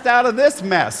manifest out of this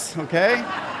mess, okay?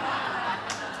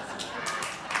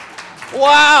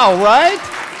 Wow, right?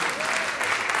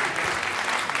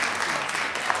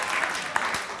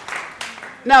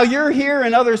 Now, you're here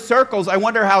in other circles. I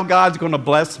wonder how God's going to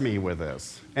bless me with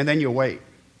this. And then you wait.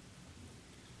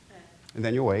 And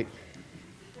then you wait.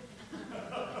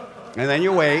 And then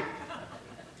you wait.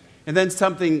 And then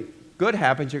something good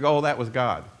happens. You go, oh, that was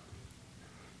God.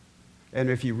 And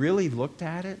if you really looked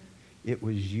at it, it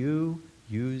was you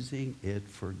using it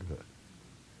for good.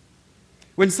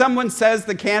 When someone says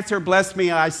the cancer blessed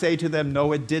me, I say to them,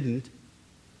 no, it didn't.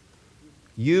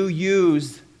 You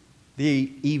used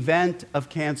the event of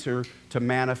cancer to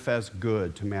manifest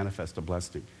good, to manifest a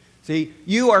blessing. See,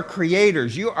 you are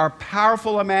creators. You are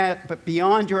powerful but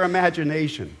beyond your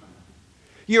imagination.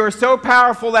 You are so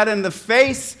powerful that in the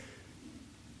face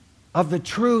of the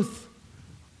truth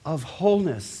of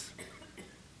wholeness,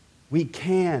 we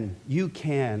can, you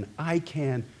can, I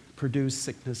can produce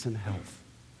sickness and health.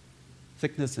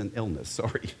 Sickness and illness,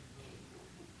 sorry.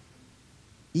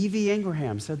 E.V.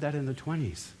 Ingraham said that in the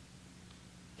 1920s.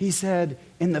 He said,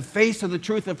 in the face of the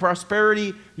truth of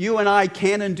prosperity, you and I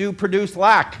can and do produce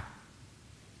lack.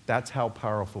 That's how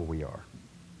powerful we are.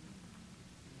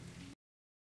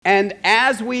 And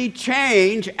as we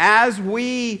change, as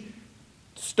we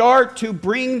start to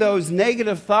bring those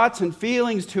negative thoughts and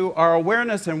feelings to our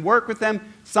awareness and work with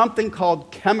them, something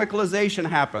called chemicalization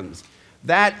happens.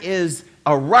 That is,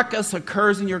 a ruckus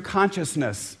occurs in your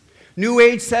consciousness. New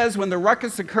Age says when the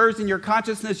ruckus occurs in your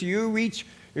consciousness, you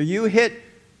hit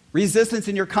resistance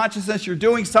in your consciousness, you're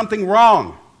doing something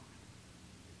wrong.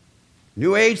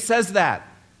 New Age says that.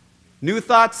 New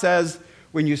Thought says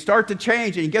when you start to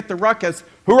change and you get the ruckus,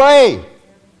 hooray!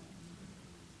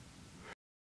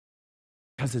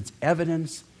 Because it's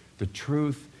evidence the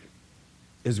truth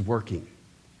is working.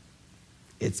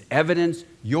 It's evidence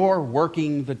you're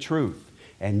working the truth.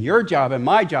 And your job and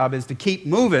my job is to keep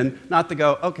moving, not to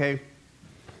go, okay,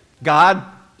 God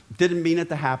didn't mean it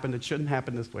to happen. It shouldn't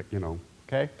happen this way,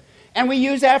 okay? And we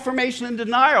use affirmation and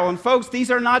denial. And folks, these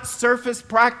are not surface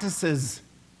practices.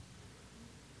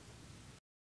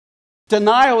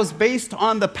 Denial is based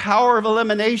on the power of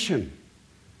elimination.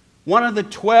 One of the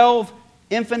 12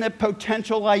 infinite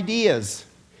potential ideas.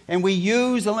 And we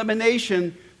use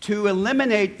elimination to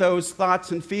eliminate those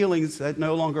thoughts and feelings that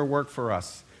no longer work for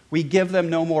us. We give them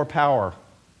no more power.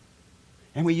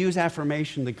 And we use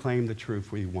affirmation to claim the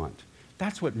truth we want.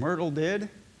 That's what Myrtle did.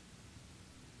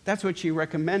 That's what she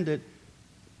recommended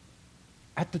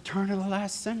at the turn of the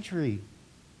last century.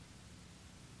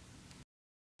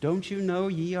 Don't you know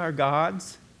ye are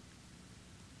gods?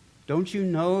 Don't you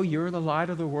know you're the light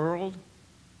of the world?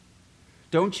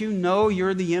 Don't you know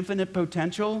you're the infinite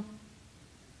potential?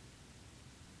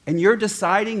 And you're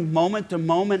deciding moment to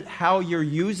moment how you're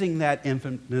using that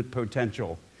infinite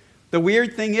potential. The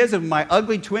weird thing is, if my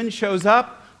ugly twin shows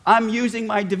up, I'm using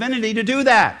my divinity to do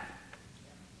that.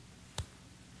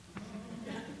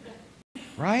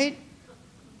 Right?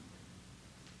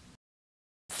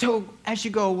 So as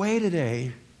you go away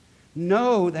today,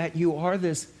 know that you are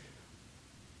this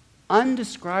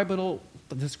undescribable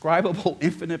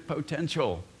infinite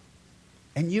potential.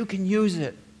 And you can use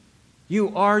it.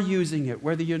 You are using it,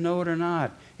 whether you know it or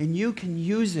not. And you can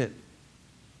use it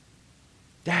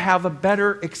to have a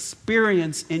better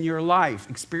experience in your life.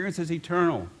 Experience is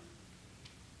eternal.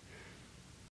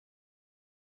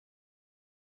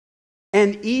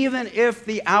 And even if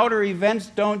the outer events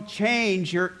don't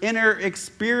change, your inner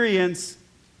experience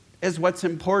is what's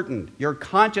important. Your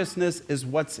consciousness is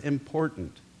what's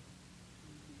important.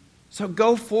 So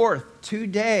go forth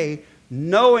today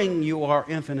knowing you are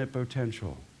infinite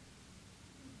potential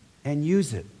and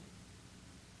use it.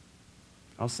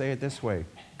 I'll say it this way.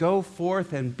 Go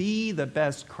forth and be the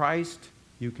best Christ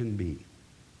you can be.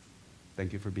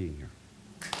 Thank you for being here.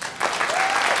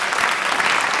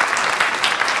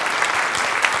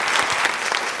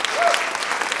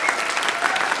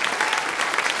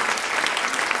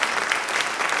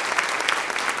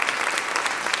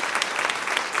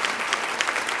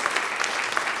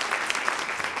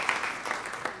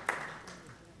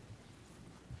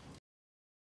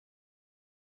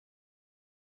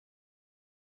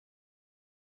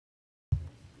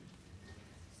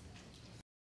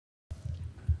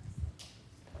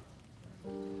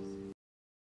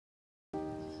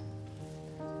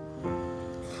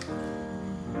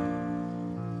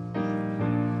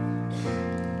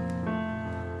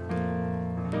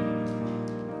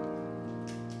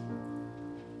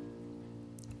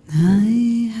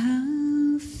 I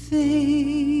have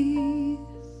faith,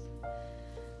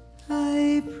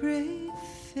 I pray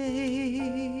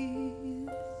faith,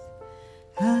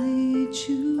 I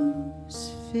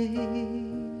choose faith,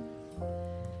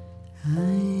 I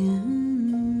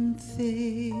am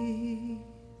faith,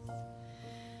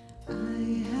 I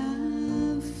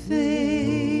have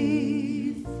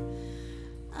faith,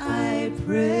 I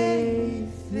pray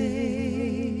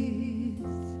faith,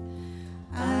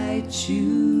 I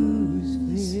choose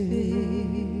faith,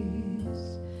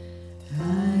 I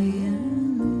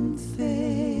am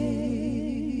faith,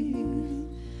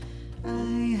 I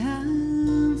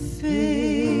have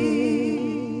faith,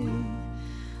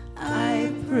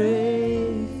 I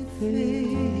pray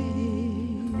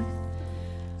faith,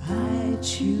 I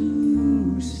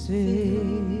choose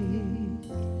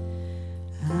faith,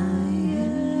 I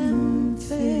am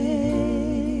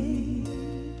faith,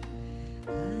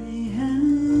 I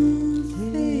have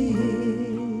faith,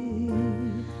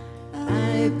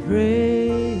 I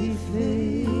pray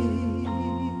faith,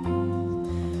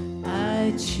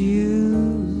 I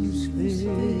choose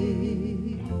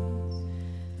faith,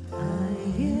 I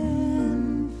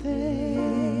am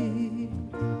faith.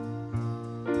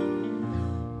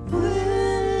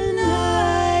 When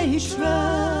I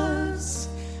trust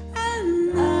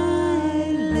and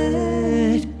I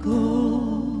let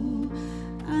go,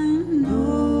 I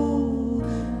know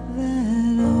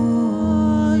that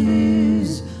all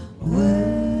is well.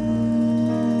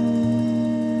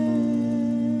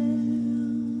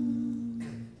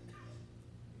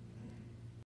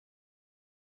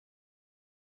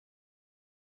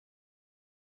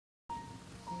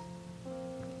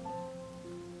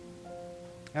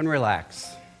 And relax.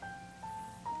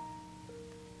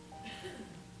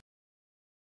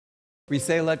 We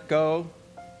say let go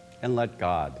and let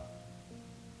God.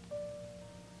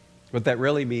 What that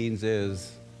really means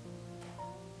is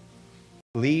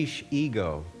leash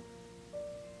ego,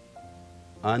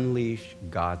 unleash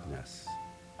godness.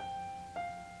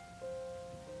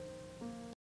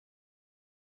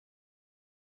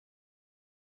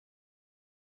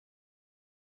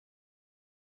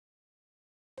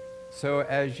 So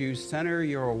as you center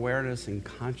your awareness and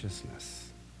consciousness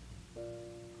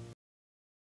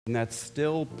in that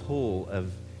still pool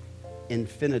of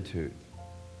infinitude,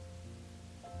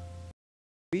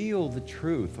 feel the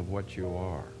truth of what you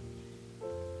are.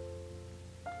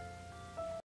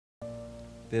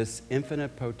 This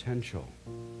infinite potential.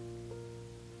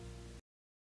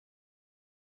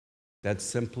 That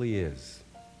simply is.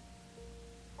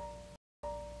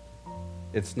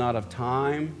 It's not of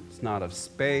time, it's not of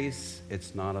space,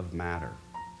 it's not of matter.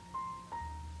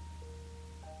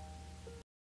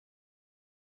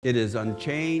 It is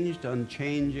unchanged,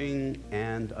 unchanging,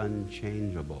 and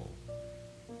unchangeable.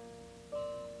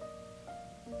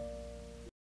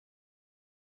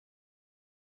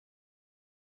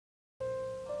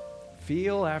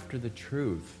 Feel after the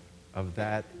truth of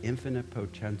that infinite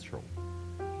potential,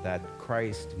 that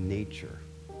Christ nature,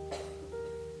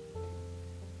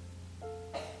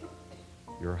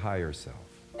 your higher self.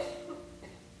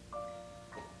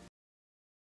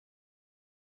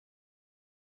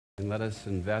 And let us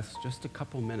invest just a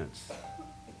couple minutes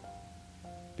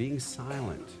being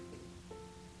silent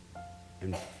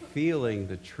and feeling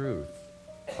the truth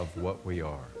of what we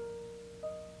are.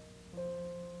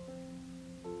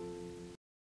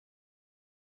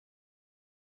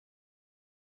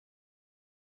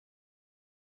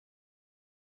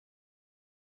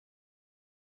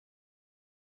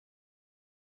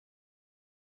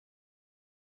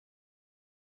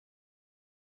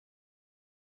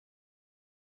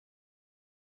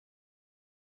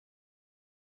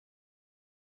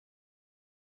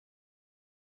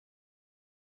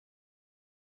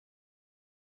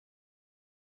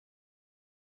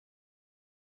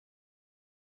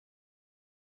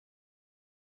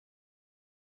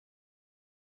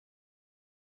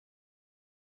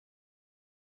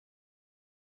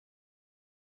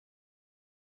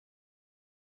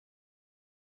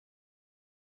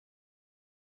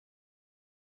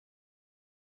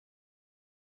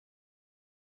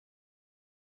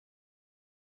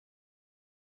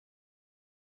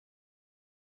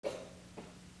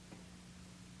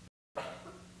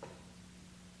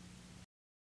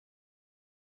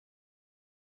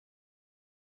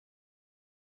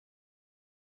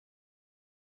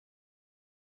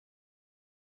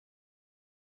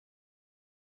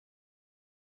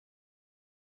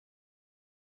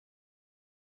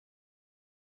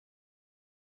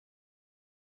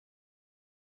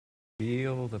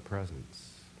 Feel the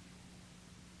presence.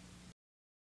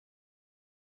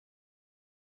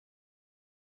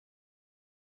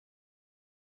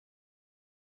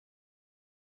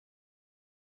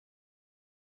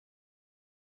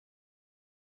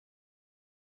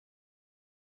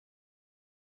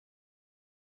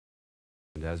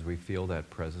 And as we feel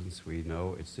that presence, we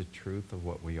know it's the truth of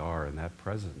what we are, and that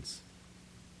presence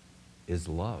is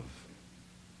love.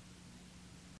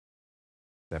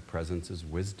 That presence is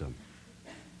wisdom.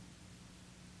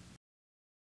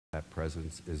 That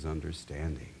presence is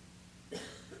understanding.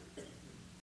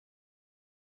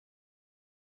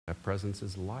 That presence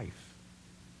is life.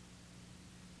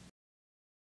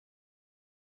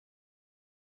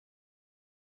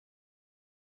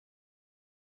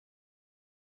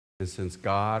 And since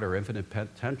God, or infinite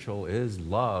potential, is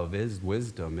love, is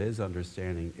wisdom, is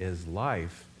understanding, is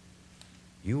life,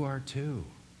 you are too.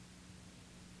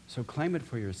 So claim it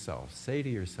for yourself. Say to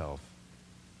yourself,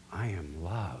 I am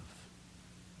love.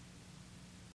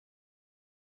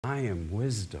 I am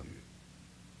wisdom.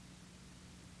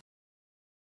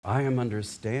 I am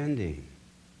understanding.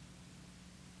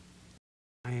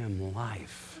 I am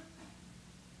life.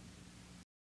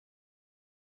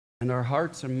 And our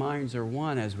hearts and minds are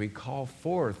one as we call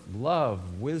forth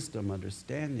love, wisdom,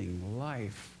 understanding,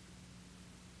 life.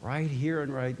 Right here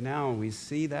and right now, we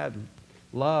see that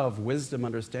love, wisdom,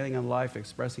 understanding, and life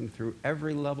expressing through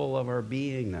every level of our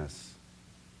beingness,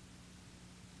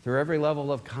 through every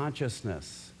level of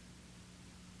consciousness,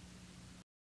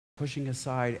 pushing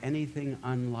aside anything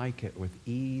unlike it with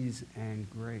ease and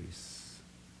grace.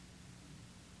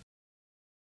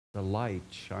 The light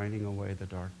shining away the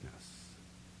darkness.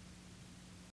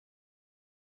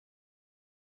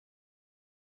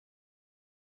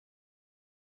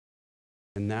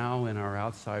 And now in our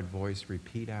outside voice,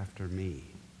 repeat after me.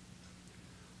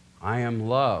 I am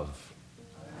love.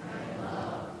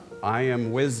 I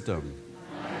am wisdom.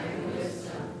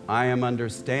 I am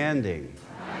understanding.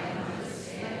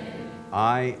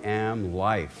 I am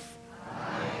life.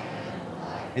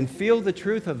 And feel the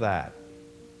truth of that.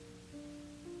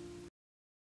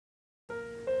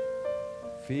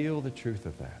 Feel the truth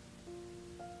of that.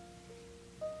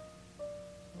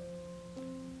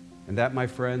 And that, my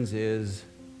friends, is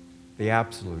the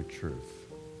absolute truth.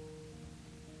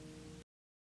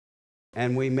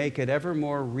 And we make it ever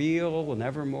more real and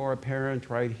ever more apparent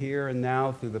right here and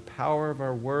now through the power of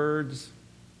our words,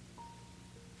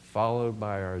 followed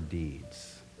by our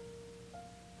deeds.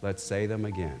 Let's say them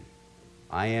again.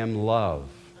 I am love.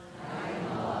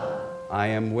 I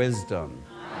am wisdom.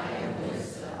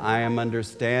 I am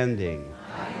understanding.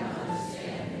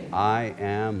 I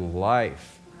am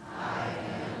life.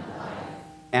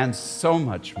 And so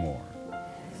much more.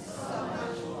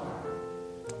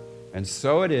 And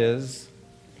so it is.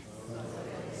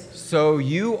 So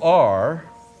you are.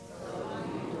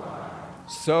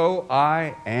 So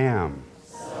I am.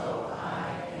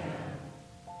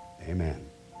 Amen.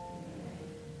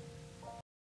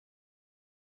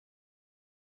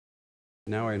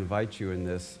 Now I invite you in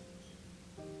this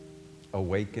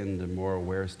awakened and more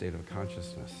aware state of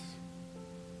consciousness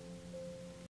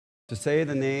to say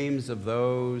the names of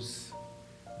those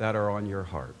that are on your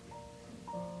heart.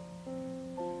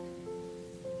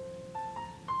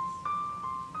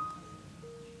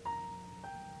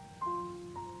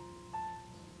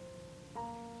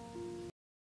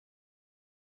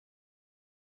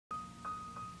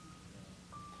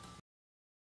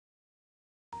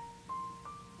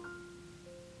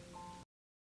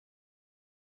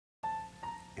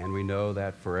 And we know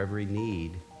that for every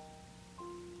need,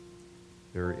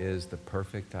 there is the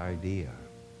perfect idea.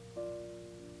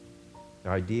 The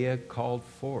idea called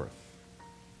forth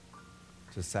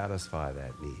to satisfy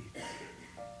that need.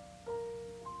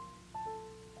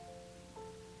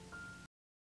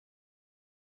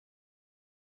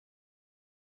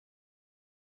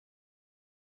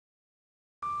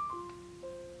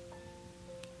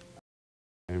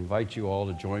 I invite you all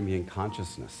to join me in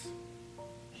consciousness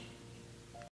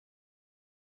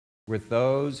with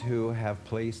those who have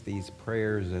placed these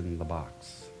prayers in the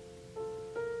box.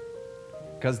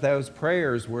 Because those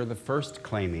prayers were the first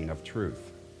claiming of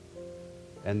truth.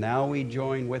 And now we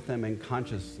join with them in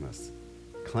consciousness,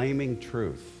 claiming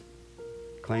truth,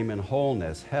 claiming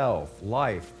wholeness, health,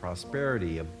 life,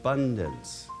 prosperity,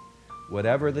 abundance.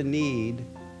 Whatever the need,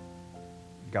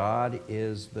 God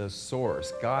is the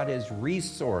source. God is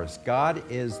resource. God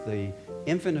is the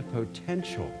infinite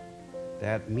potential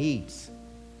that meets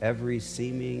every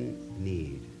seeming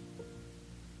need.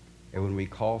 And when we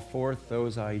call forth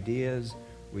those ideas,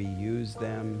 we use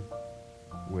them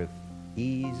with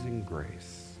ease and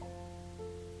grace.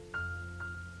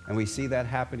 And we see that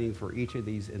happening for each of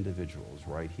these individuals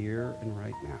right here and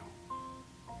right now.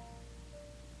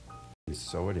 And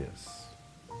so it is.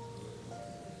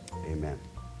 Amen.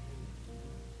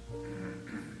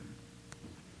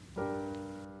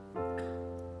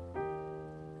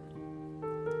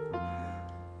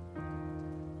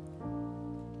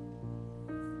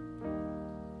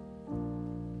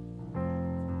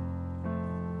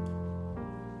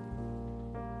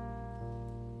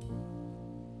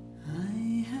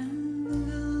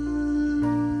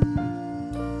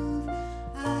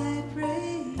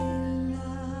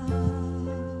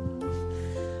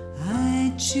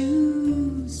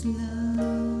 Choose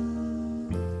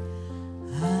love.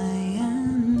 I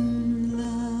am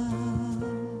love.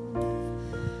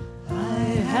 I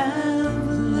have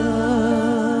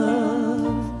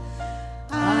love.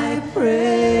 I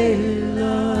pray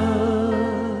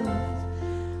love.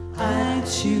 I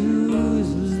choose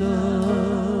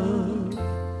love.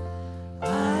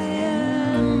 I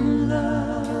am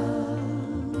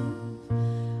love.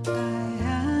 I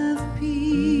have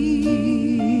peace.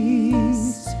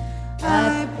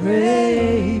 I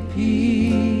pray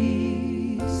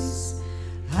peace.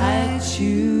 I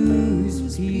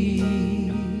choose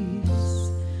peace.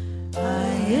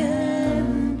 I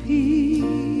am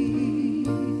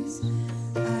peace.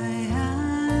 I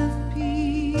have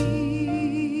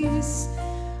peace.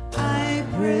 I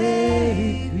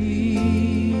pray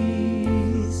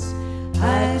peace.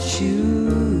 I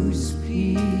choose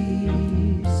peace.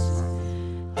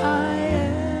 I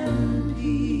am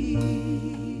peace.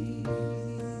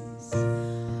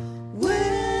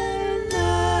 When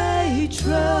I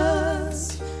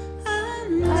trust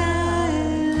and I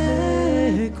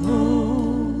let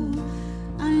go,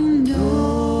 I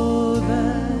know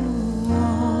that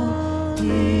all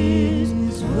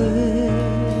is well.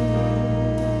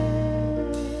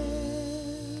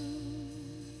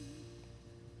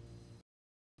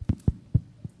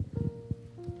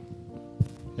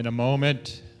 In a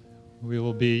moment, we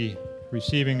will be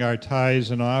receiving our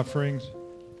tithes and offerings.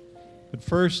 But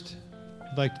first,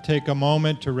 I'd like to take a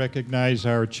moment to recognize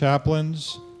our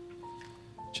chaplains.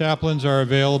 Chaplains are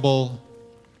available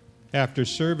after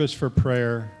service for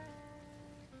prayer.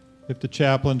 If the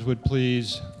chaplains would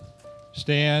please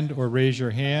stand or raise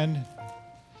your hand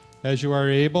as you are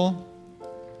able.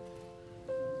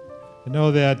 And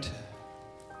know that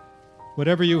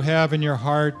whatever you have in your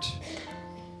heart,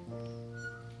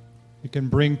 you can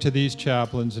bring to these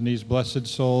chaplains, and these blessed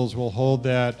souls will hold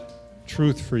that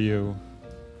truth for you.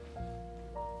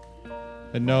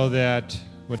 And know that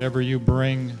whatever you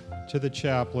bring to the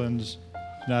chaplains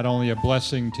It's not only a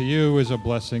blessing to you, it's a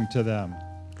blessing to them.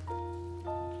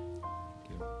 Thank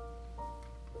you.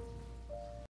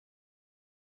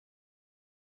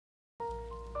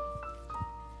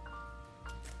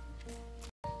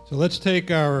 So let's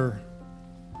take our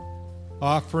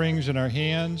offerings in our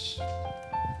hands.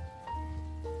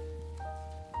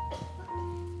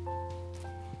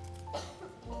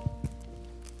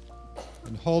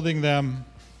 And holding them,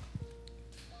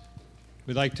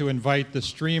 we'd like to invite the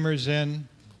streamers in.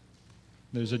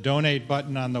 There's a donate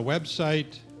button on the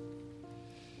website.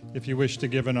 If you wish to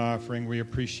give an offering, we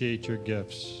appreciate your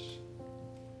gifts.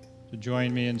 To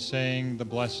join me in saying the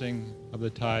blessing of the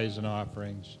tithes and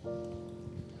offerings.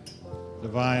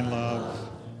 Divine love,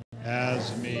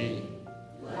 as me,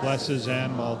 blesses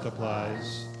and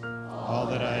multiplies all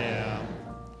that I am,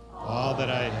 all that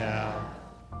I have,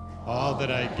 all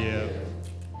that I give,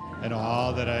 and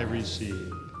all that I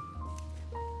receive.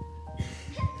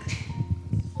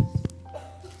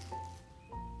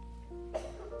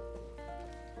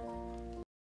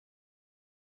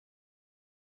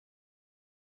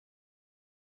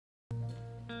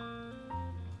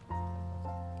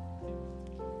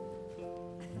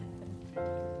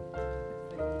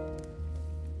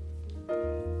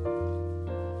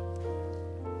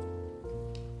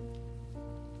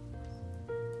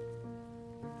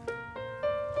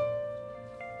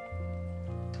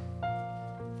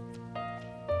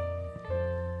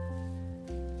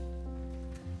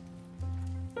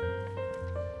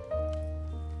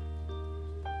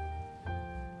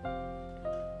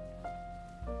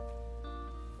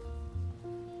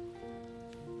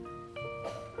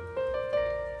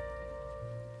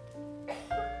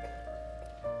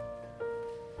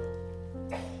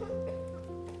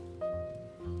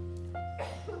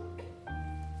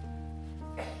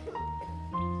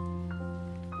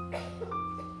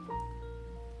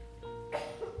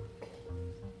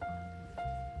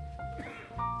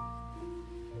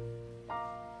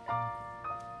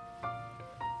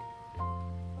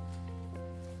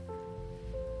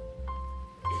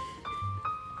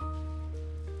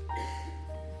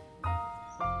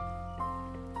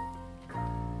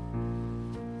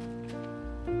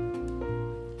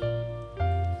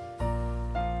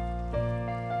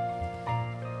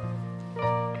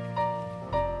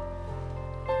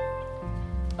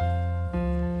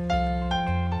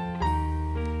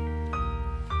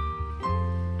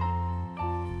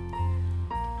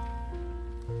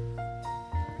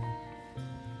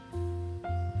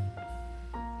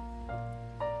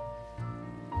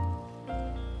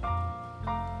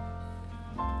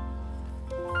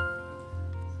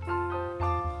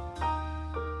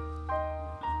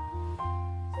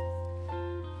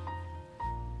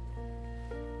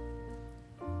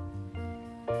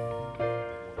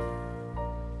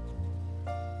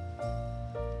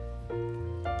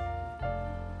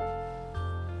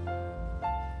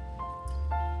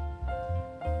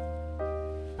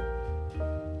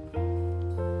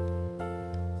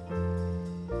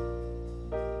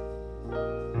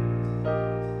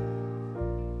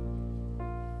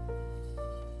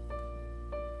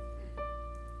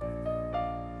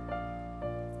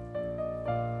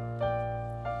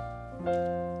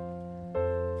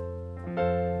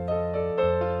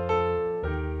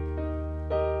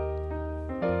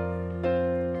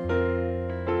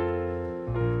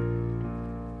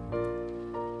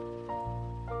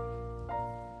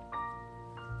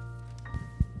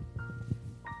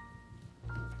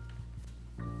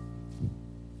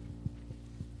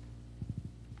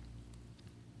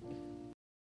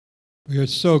 We are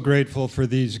so grateful for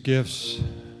these gifts,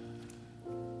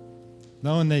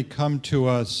 knowing they come to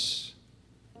us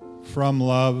from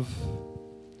love,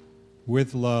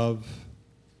 with love,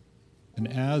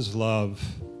 and as love.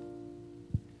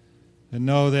 And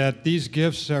know that these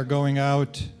gifts are going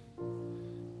out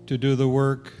to do the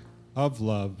work of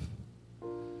love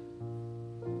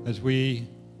as we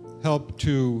help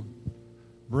to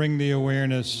bring the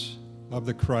awareness of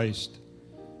the Christ,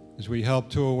 as we help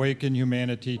to awaken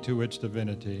humanity to its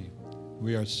divinity.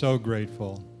 We are so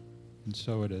grateful, and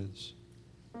so it is.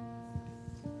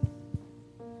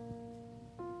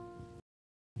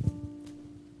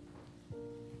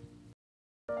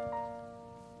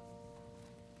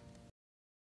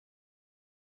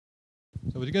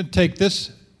 So we're going to take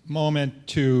this moment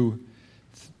to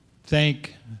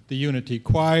thank the Unity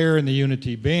Choir and the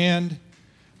Unity Band,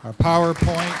 our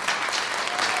PowerPoint.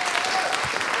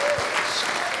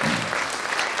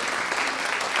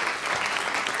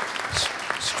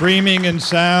 Streaming and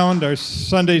sound, our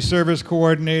Sunday service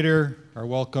coordinator, our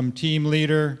welcome team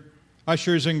leader,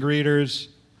 ushers and greeters,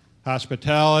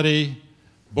 hospitality,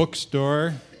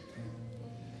 bookstore,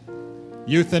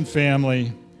 youth and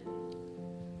family.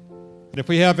 And if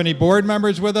we have any board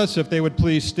members with us, if they would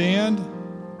please stand.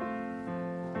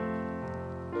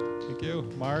 Thank you,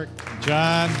 Mark,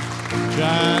 John.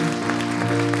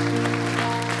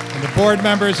 And the board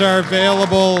members are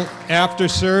available after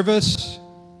service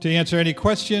to answer any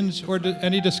questions or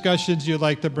any discussions you'd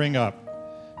like to bring up.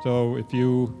 So if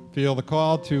you feel the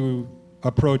call to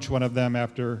approach one of them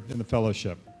after in the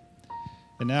fellowship.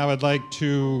 And now I'd like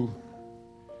to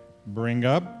bring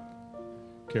up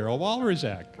Carol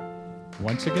Walrazak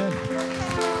once again.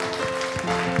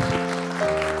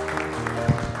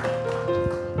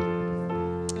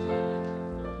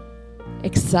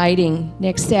 Exciting.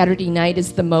 Next Saturday night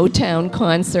is the Motown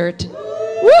concert.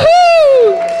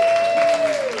 Woohoo!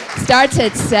 Starts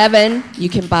at 7. You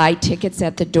can buy tickets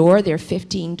at the door. They're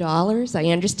 $15. I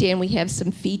understand we have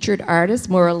some featured artists,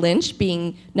 Maura Lynch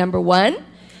being number 1.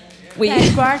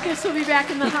 Ed Barkus will be back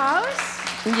in the house.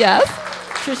 Yes.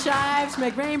 Trish Ives,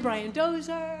 Meg Rain, Brian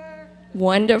Dozer.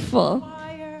 Wonderful.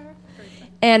 Choir.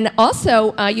 And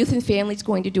also, Youth and Family is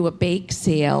going to do a bake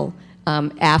sale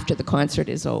after the concert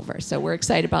is over. So we're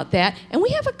excited about that. And we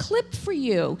have a clip for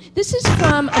you. This is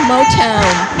from a Motown.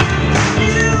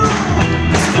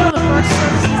 This is one of the first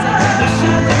services that we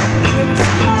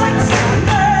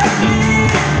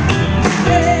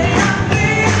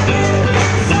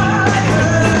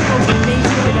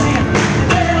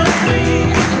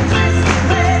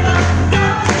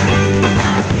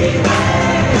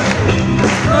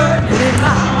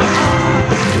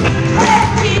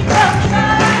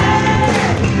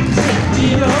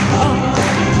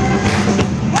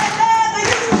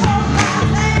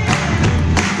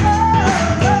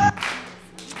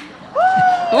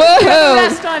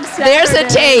Woohoo! There's a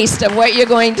taste of what you're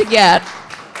going to get.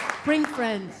 Bring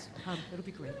friends. It'll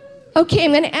be great. Okay,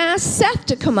 I'm going to ask Seth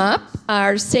to come up,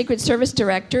 our Sacred Service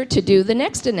Director, to do the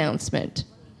next announcement.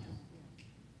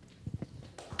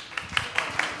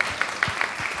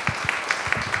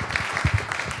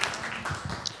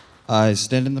 I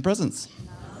stand in the presence.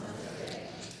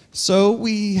 So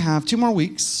we have 2 more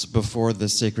weeks before the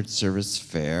Sacred Service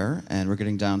Fair, and we're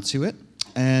getting down to it.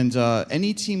 And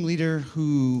any team leader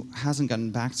who hasn't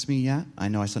gotten back to me yet, I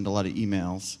know I send a lot of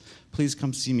emails, please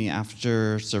come see me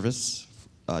after service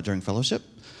during fellowship.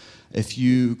 If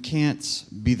you can't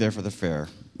be there for the fair,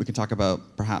 we can talk about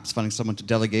perhaps finding someone to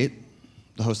delegate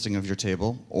the hosting of your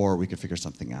table, or we could figure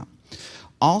something out.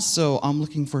 Also, I'm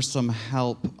looking for some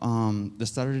help the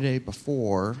Saturday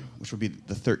before, which would be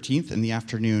the 13th in the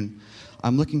afternoon.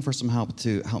 I'm looking for some help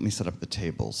to help me set up the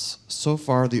tables. So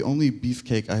far, the only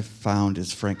beefcake I've found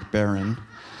is Frank Barron,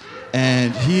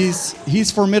 and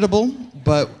he's formidable,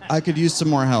 but I could use some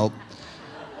more help.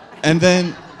 And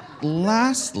then,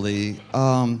 lastly,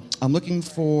 I'm looking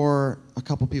for a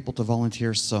couple people to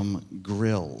volunteer some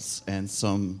grills and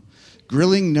some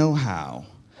grilling know-how.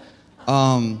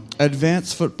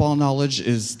 Advanced football knowledge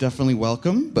is definitely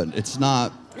welcome, but it's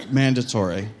not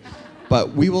mandatory.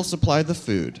 But we will supply the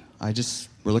food.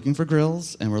 We're looking for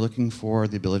grills, and we're looking for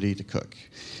the ability to cook.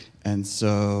 And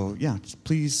so, yeah,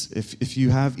 please, if you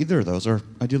have either of those, or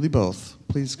ideally both,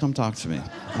 please come talk to me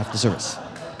after service.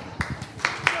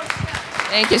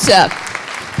 Thank you, Seth.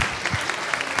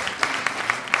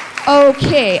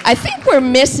 Okay, I think we're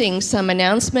missing some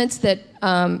announcements that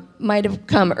might have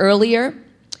come earlier.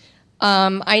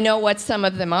 I know what some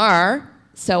of them are,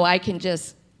 so I can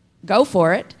just go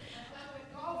for it.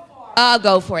 I'll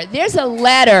go for it. There's a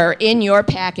letter in your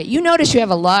packet. You notice you have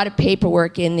a lot of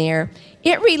paperwork in there.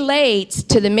 It relates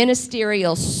to the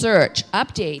ministerial search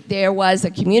update. There was a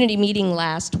community meeting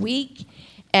last week,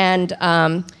 and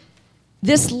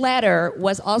this letter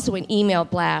was also an email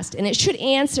blast, and it should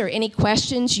answer any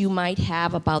questions you might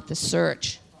have about the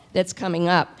search that's coming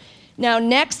up. Now,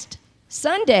 next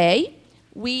Sunday,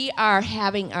 we are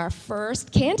having our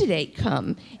first candidate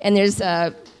come, and there's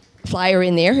a flyer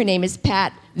in there. Her name is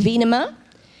Pat Venema.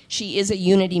 She is a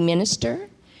Unity minister.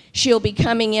 She'll be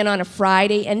coming in on a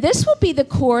Friday, and this will be the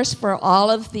course for all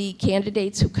of the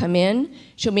candidates who come in.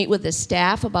 She'll meet with the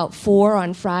staff about 4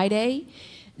 on Friday.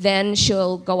 Then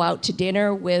she'll go out to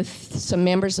dinner with some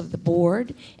members of the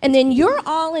board. And then you're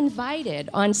all invited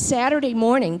on Saturday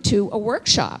morning to a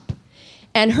workshop.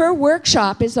 And her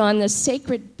workshop is on the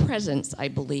sacred presence, I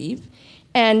believe.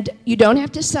 And you don't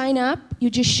have to sign up, you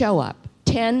just show up,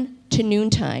 10 to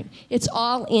noontime. It's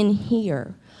all in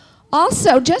here.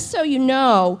 Also, just so you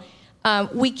know,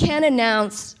 we can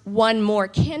announce one more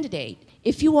candidate.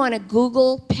 If you want to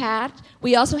Google Pat,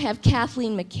 we also have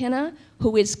Kathleen McKenna,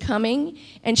 who is coming,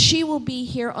 and she will be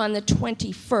here on the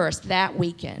 21st, that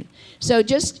weekend. So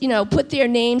just, put their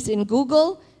names in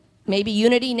Google, maybe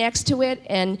Unity next to it,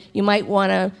 and you might want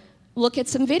to look at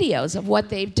some videos of what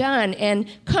they've done and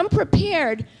come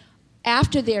prepared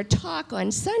after their talk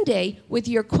on Sunday with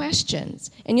your questions,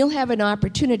 and you'll have an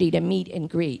opportunity to meet and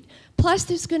greet. Plus,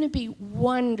 there's going to be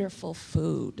wonderful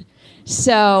food.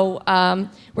 So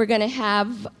we're going to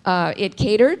have it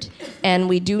catered, and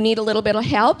we do need a little bit of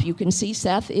help. You can see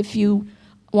Seth if you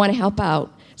want to help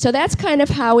out. So that's kind of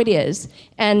how it is.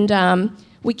 And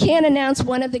we can't announce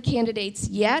one of the candidates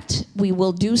yet. We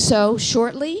will do so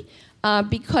shortly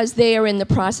because they are in the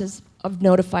process of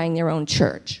notifying their own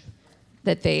church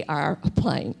that they are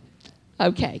applying.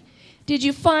 Okay. Did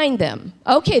you find them?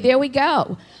 Okay, there we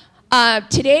go.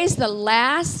 Today's the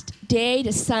last day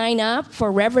to sign up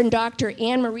for Reverend Dr.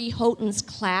 Anne Marie Houghton's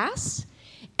class,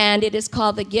 and it is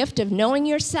called The Gift of Knowing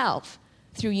Yourself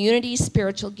Through Unity's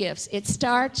Spiritual Gifts. It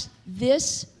starts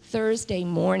this Thursday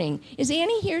morning. Is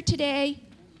Annie here today?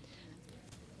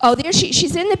 Oh, there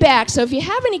she's in the back, so if you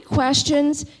have any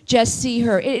questions, just see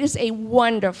her. It is a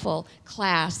wonderful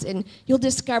class, and you'll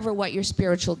discover what your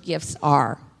spiritual gifts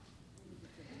are.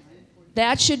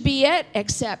 That should be it,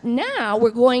 except now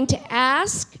we're going to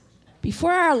ask,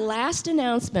 before our last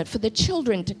announcement, for the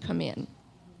children to come in.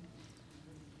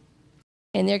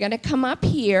 And they're going to come up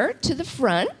here to the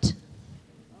front.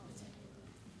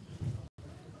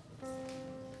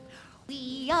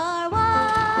 We are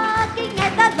walking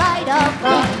at the light of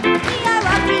God. We are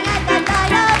walking at the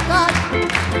light of God.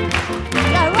 We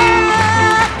are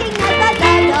walking at the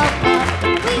light of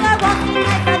God. We are walking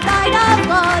at the light of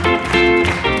God.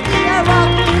 We are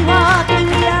walking, walking,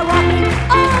 we are walking.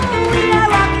 Oh, we are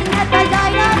walking at the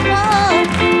light of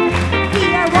God.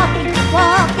 We are walking,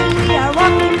 walking, we are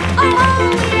walking.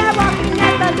 Oh, we are walking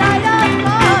at the light of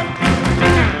God.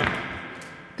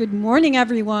 Good morning,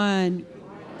 everyone.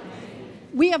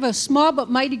 We have a small but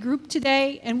mighty group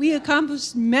today, and we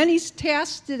accomplished many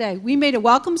tasks today. We made a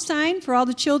welcome sign for all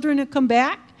the children to come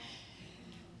back.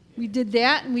 We did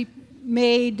that, and we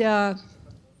made all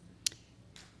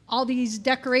these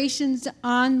decorations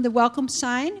on the welcome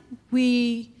sign.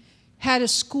 We had a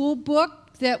school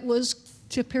book that was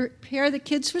to prepare the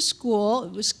kids for school.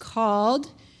 It was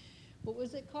called, what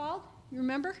was it called? You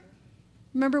remember?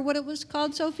 Remember what it was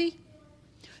called, Sophie?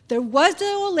 There was a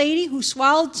little lady who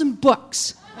swallowed some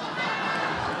books.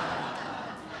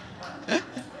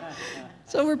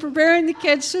 So we're preparing the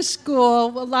kids for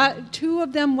school. Two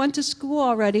of them went to school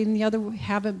already, and the other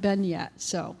haven't been yet.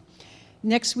 So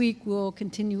next week we'll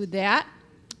continue with that.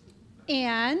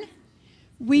 And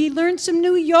we learned some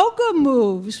new yoga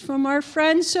moves from our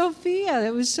friend Sophia.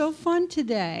 It was so fun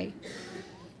today.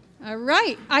 All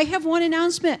right, I have one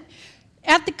announcement.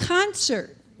 At the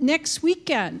concert next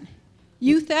weekend,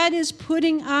 Youth Ed is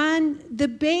putting on the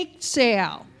bake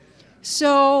sale.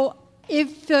 So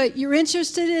if you're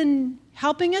interested in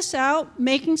helping us out,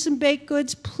 making some baked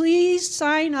goods, please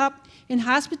sign up in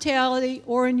hospitality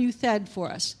or in Youth Ed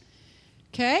for us.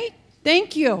 Okay?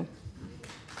 Thank you.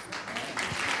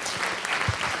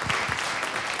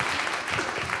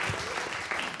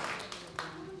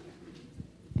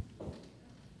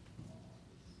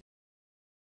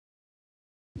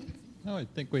 Now I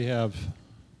think we have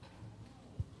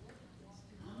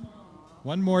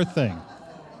one more thing.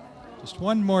 Just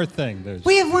one more thing.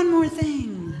 We have one more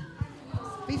thing.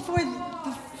 Before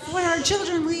our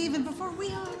children leave and before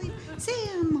we all leave.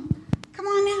 Sam, come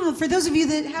on now. For those of you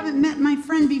that haven't met my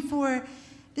friend before,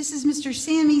 this is Mr.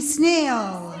 Sammy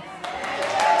Snail.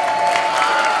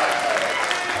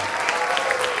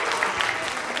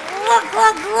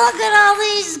 Look at all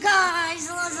these guys,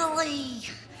 Leslie.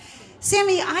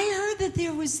 Sammy, I heard that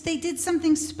they did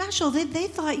something special. They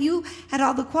thought you had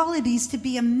all the qualities to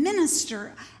be a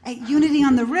minister at Unity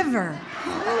on the River.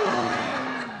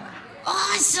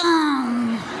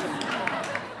 Awesome.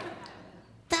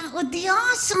 That would be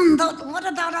awesome. But what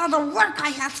about all the work I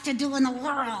have to do in the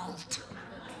world?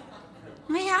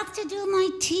 I have to do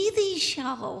my TV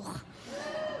show.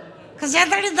 Because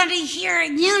everybody here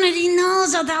at Unity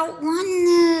knows about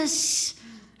oneness.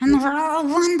 And we're all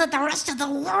one, but the rest of the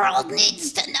world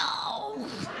needs to know.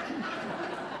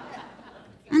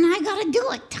 And I gotta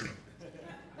do it.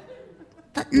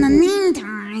 But in the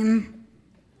meantime,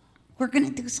 we're gonna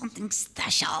do something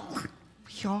special.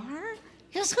 We are?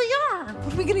 Yes, we are.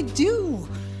 What are we gonna do?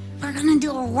 We're gonna do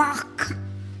a walk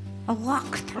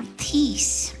through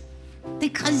peace.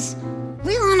 Because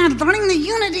we wanna bring the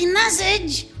unity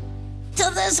message to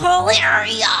this whole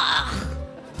area.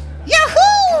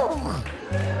 Yahoo!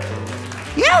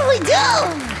 Yeah, we do.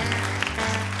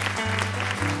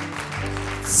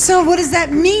 So what does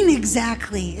that mean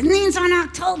exactly? It means on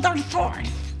October 4th.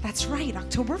 That's right,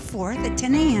 October 4th at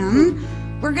 10 a.m.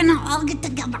 We're gonna all get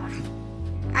together.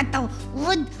 at the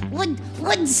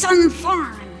Woodson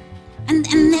Farm. And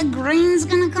the grain's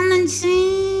gonna come and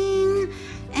sing,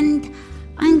 and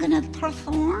I'm gonna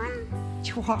perform.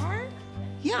 You are?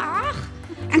 Yeah.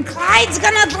 And Clyde's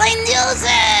gonna play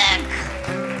music,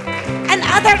 and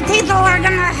other people are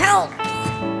gonna help.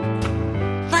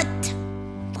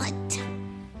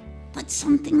 But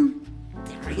something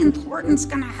very important's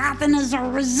gonna happen as a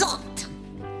result.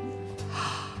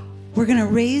 We're gonna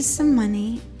raise some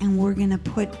money, and we're gonna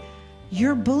put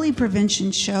your bully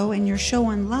prevention show and your show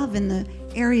on love in the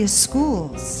area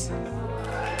schools.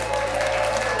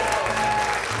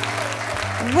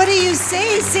 What do you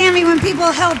say, Sammy, when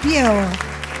people help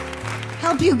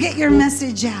you get your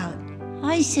message out?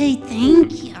 I say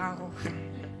thank you.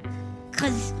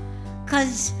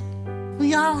 Cause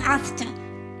we all have to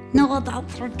know about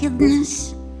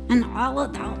forgiveness and all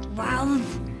about love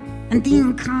and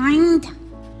being kind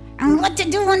and what to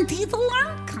do when people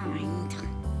aren't kind.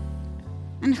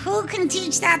 And who can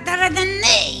teach that better than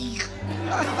me?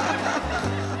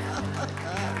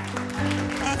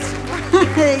 That's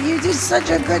right. You do such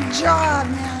a good job,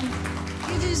 man.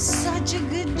 You do such a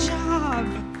good job.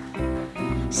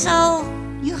 So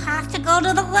you have to go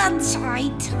to the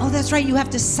website Oh, that's right. You have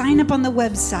to sign up on the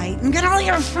website. and get all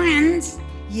your friends,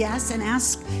 Yes, and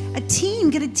ask a team.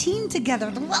 Get a team together.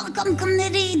 the welcome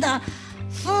committee, the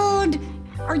food,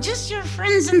 or just your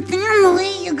friends and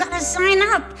family. You gotta sign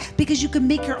up Because you can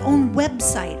make your own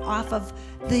website off of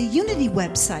the Unity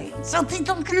website. so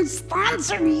people can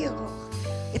sponsor you.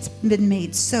 It's been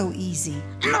made so easy.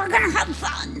 And we're gonna have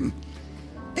fun.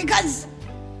 Because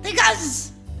we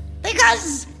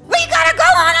gotta go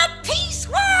on a peace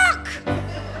walk.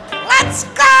 Let's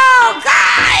go,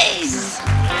 guys!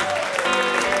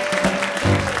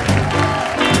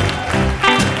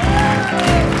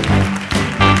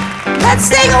 Let's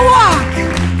take a walk.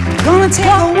 Gonna take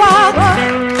a walk.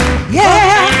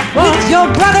 Yeah, with your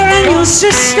brother and your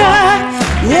sister.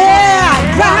 Yeah,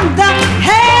 grab the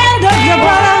hand of your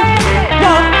brother.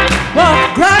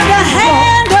 Grab the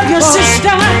hand of your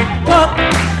sister.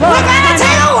 We're gonna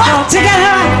take a walk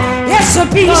together. It's a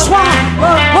peace walk.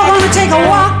 We're gonna take a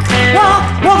walk.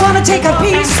 We're gonna take a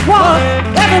peace walk.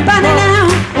 Everybody now.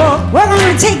 We're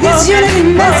gonna take this unity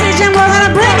message and we're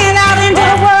gonna bring it out into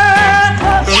the world.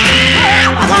 Yeah,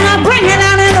 we're gonna bring it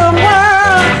out into the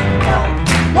world.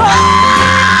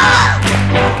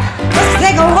 Let's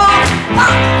take a walk.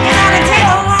 You gotta take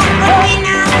a walk with me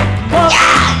now.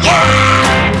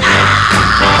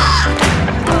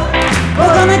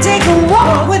 We're gonna take a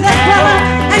walk with your brother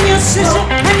and your sister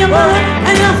and your mother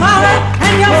and your father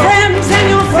and your friends and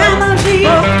your family.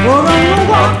 We're gonna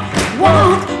walk,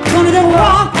 gonna do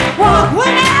walk, we're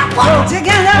gonna walk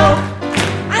together.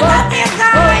 I love you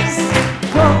guys.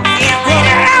 See you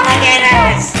later,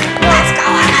 alligators. Let's go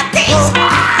on a peace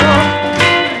walk.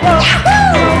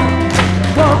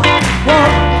 Yahoo!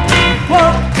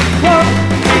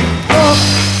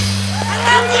 I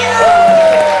love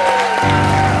you.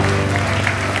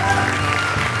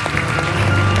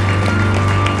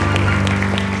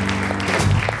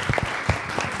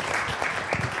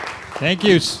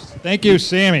 Thank you,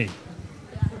 Sammy.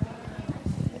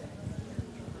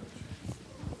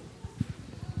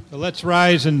 So let's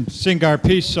rise and sing our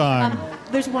peace song.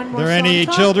 There's one more Are there song. any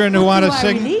Tom, children who want to do I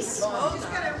sing? release?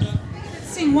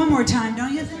 Sing one more time,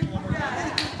 don't you think?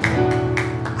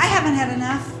 I haven't had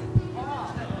enough.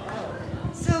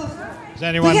 So Does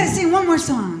anyone? we gotta sing one more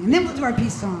song, and then we'll do our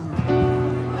peace song.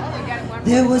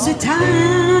 There was a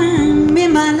time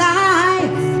in my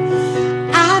life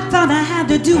I thought I had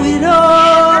to do it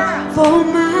all for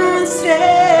myself.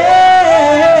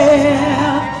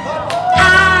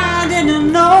 I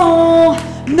didn't know,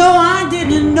 no, I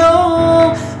didn't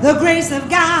know the grace of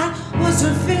God was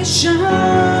sufficient. And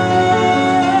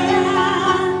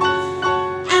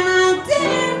I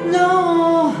didn't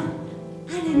know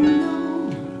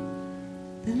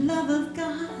the love of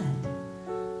God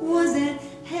was at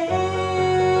hand.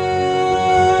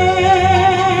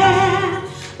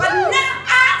 But now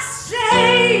I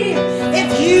say, if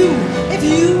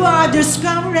you are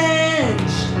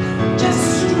discouraged,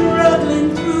 just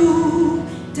struggling through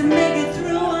to make it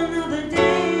through another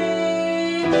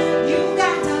day, you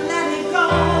got to let it go.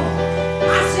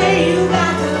 I say you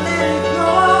got to let it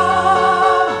go.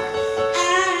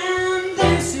 And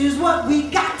this is what we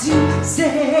got to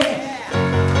say.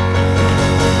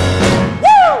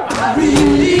 Woo!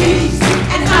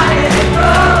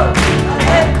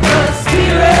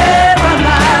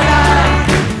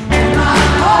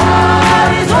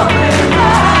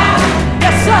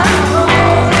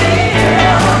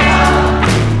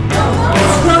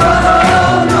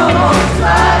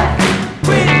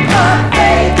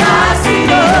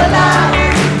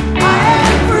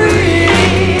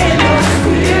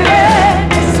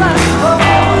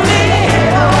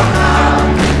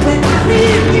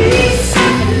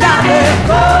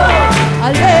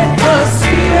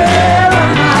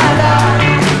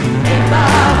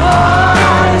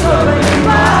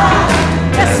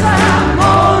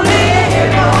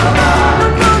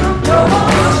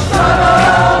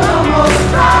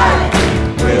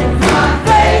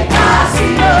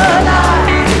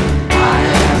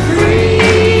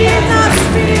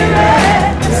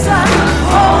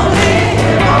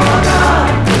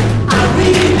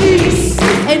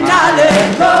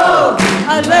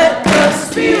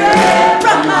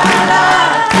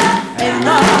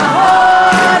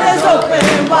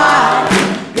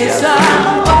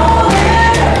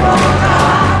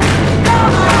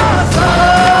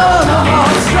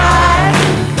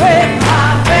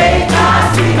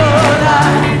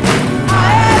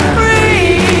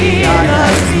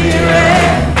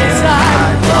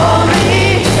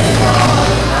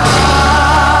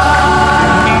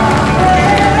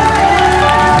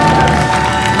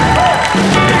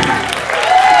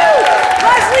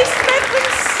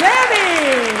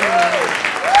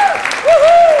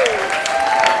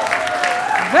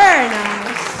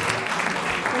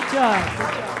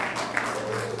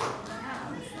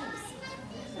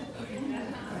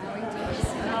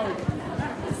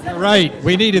 Right,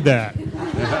 we needed that.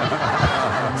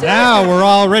 Now we're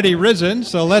already risen,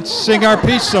 so let's sing our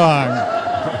peace song.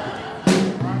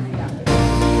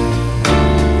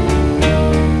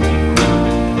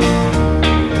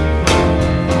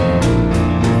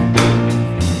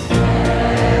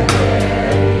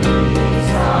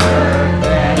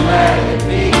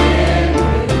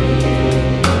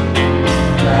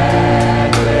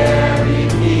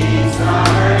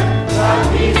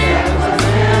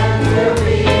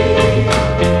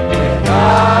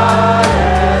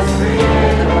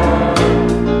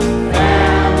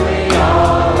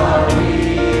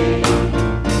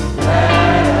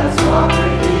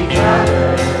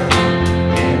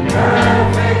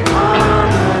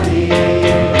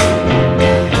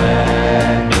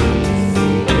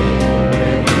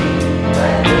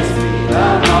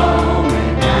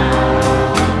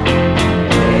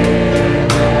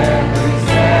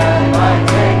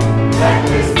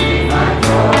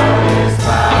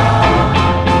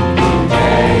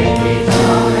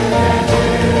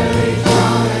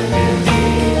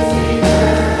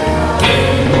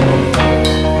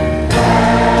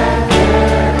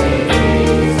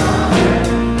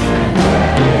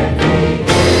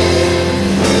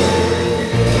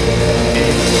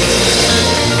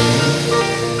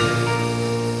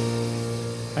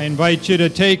 I invite you to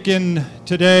take in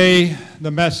today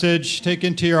the message, take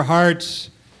into your hearts,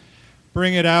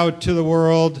 bring it out to the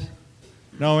world,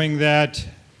 knowing that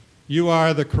you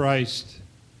are the Christ,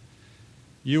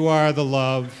 you are the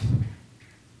love,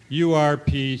 you are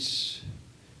peace,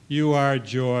 you are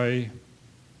joy,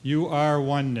 you are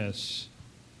oneness.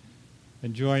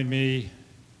 And join me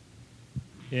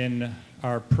in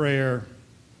our prayer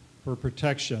for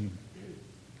protection.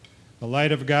 The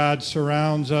light of God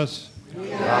surrounds us.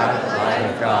 We are the light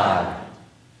of God.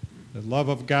 The love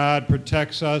of God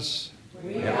protects us.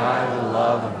 We are the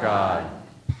love of God.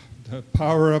 The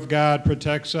power of God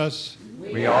protects us.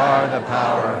 We are the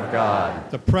power of God.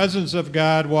 The presence of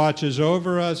God watches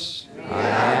over us. I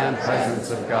am presence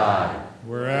of God.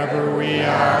 Wherever we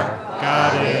are,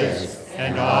 God is,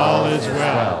 and all is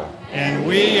well. And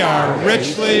we are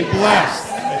richly blessed.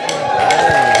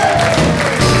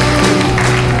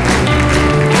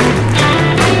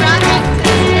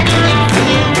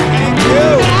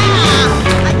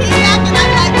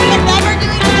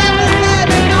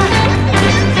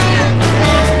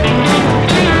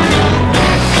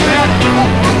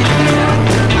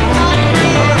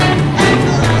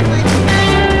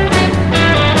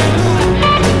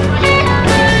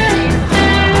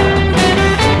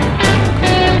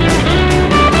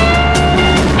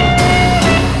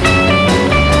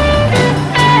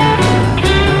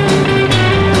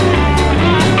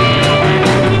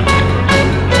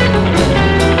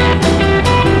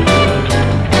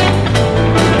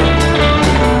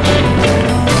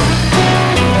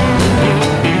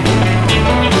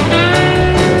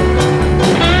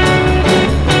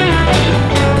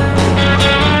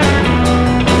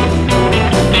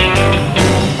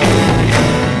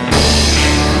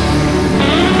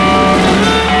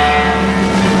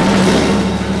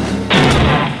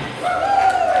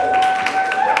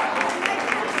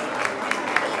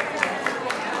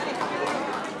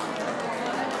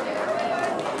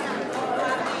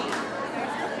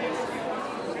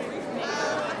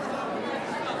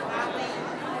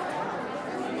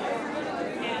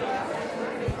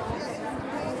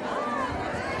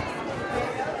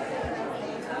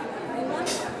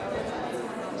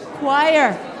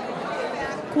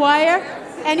 Choir,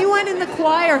 anyone in the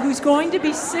choir who's going to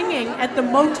be singing at the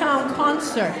Motown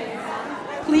concert,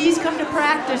 please come to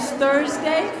practice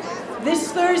Thursday,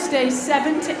 this Thursday,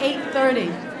 7 to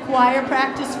 8:30. Choir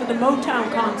practice for the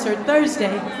Motown concert,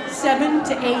 Thursday, 7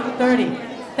 to 8:30.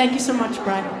 Thank you so much,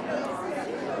 Brian.